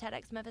 visit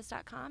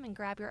TEDxMemphis.com and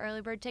grab your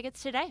early bird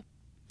tickets today.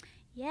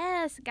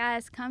 Yes,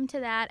 guys, come to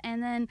that.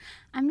 And then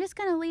I'm just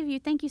going to leave you.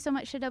 Thank you so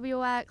much to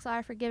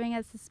WYXR for giving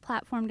us this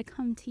platform to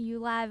come to you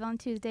live on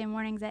Tuesday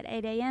mornings at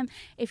 8 a.m.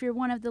 If you're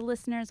one of the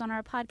listeners on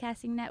our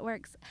podcasting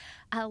networks,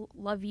 I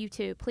love you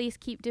too. Please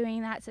keep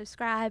doing that.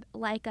 Subscribe,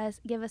 like us,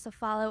 give us a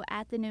follow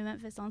at The New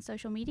Memphis on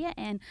social media,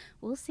 and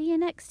we'll see you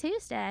next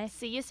Tuesday.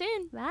 See you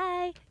soon.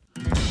 Bye.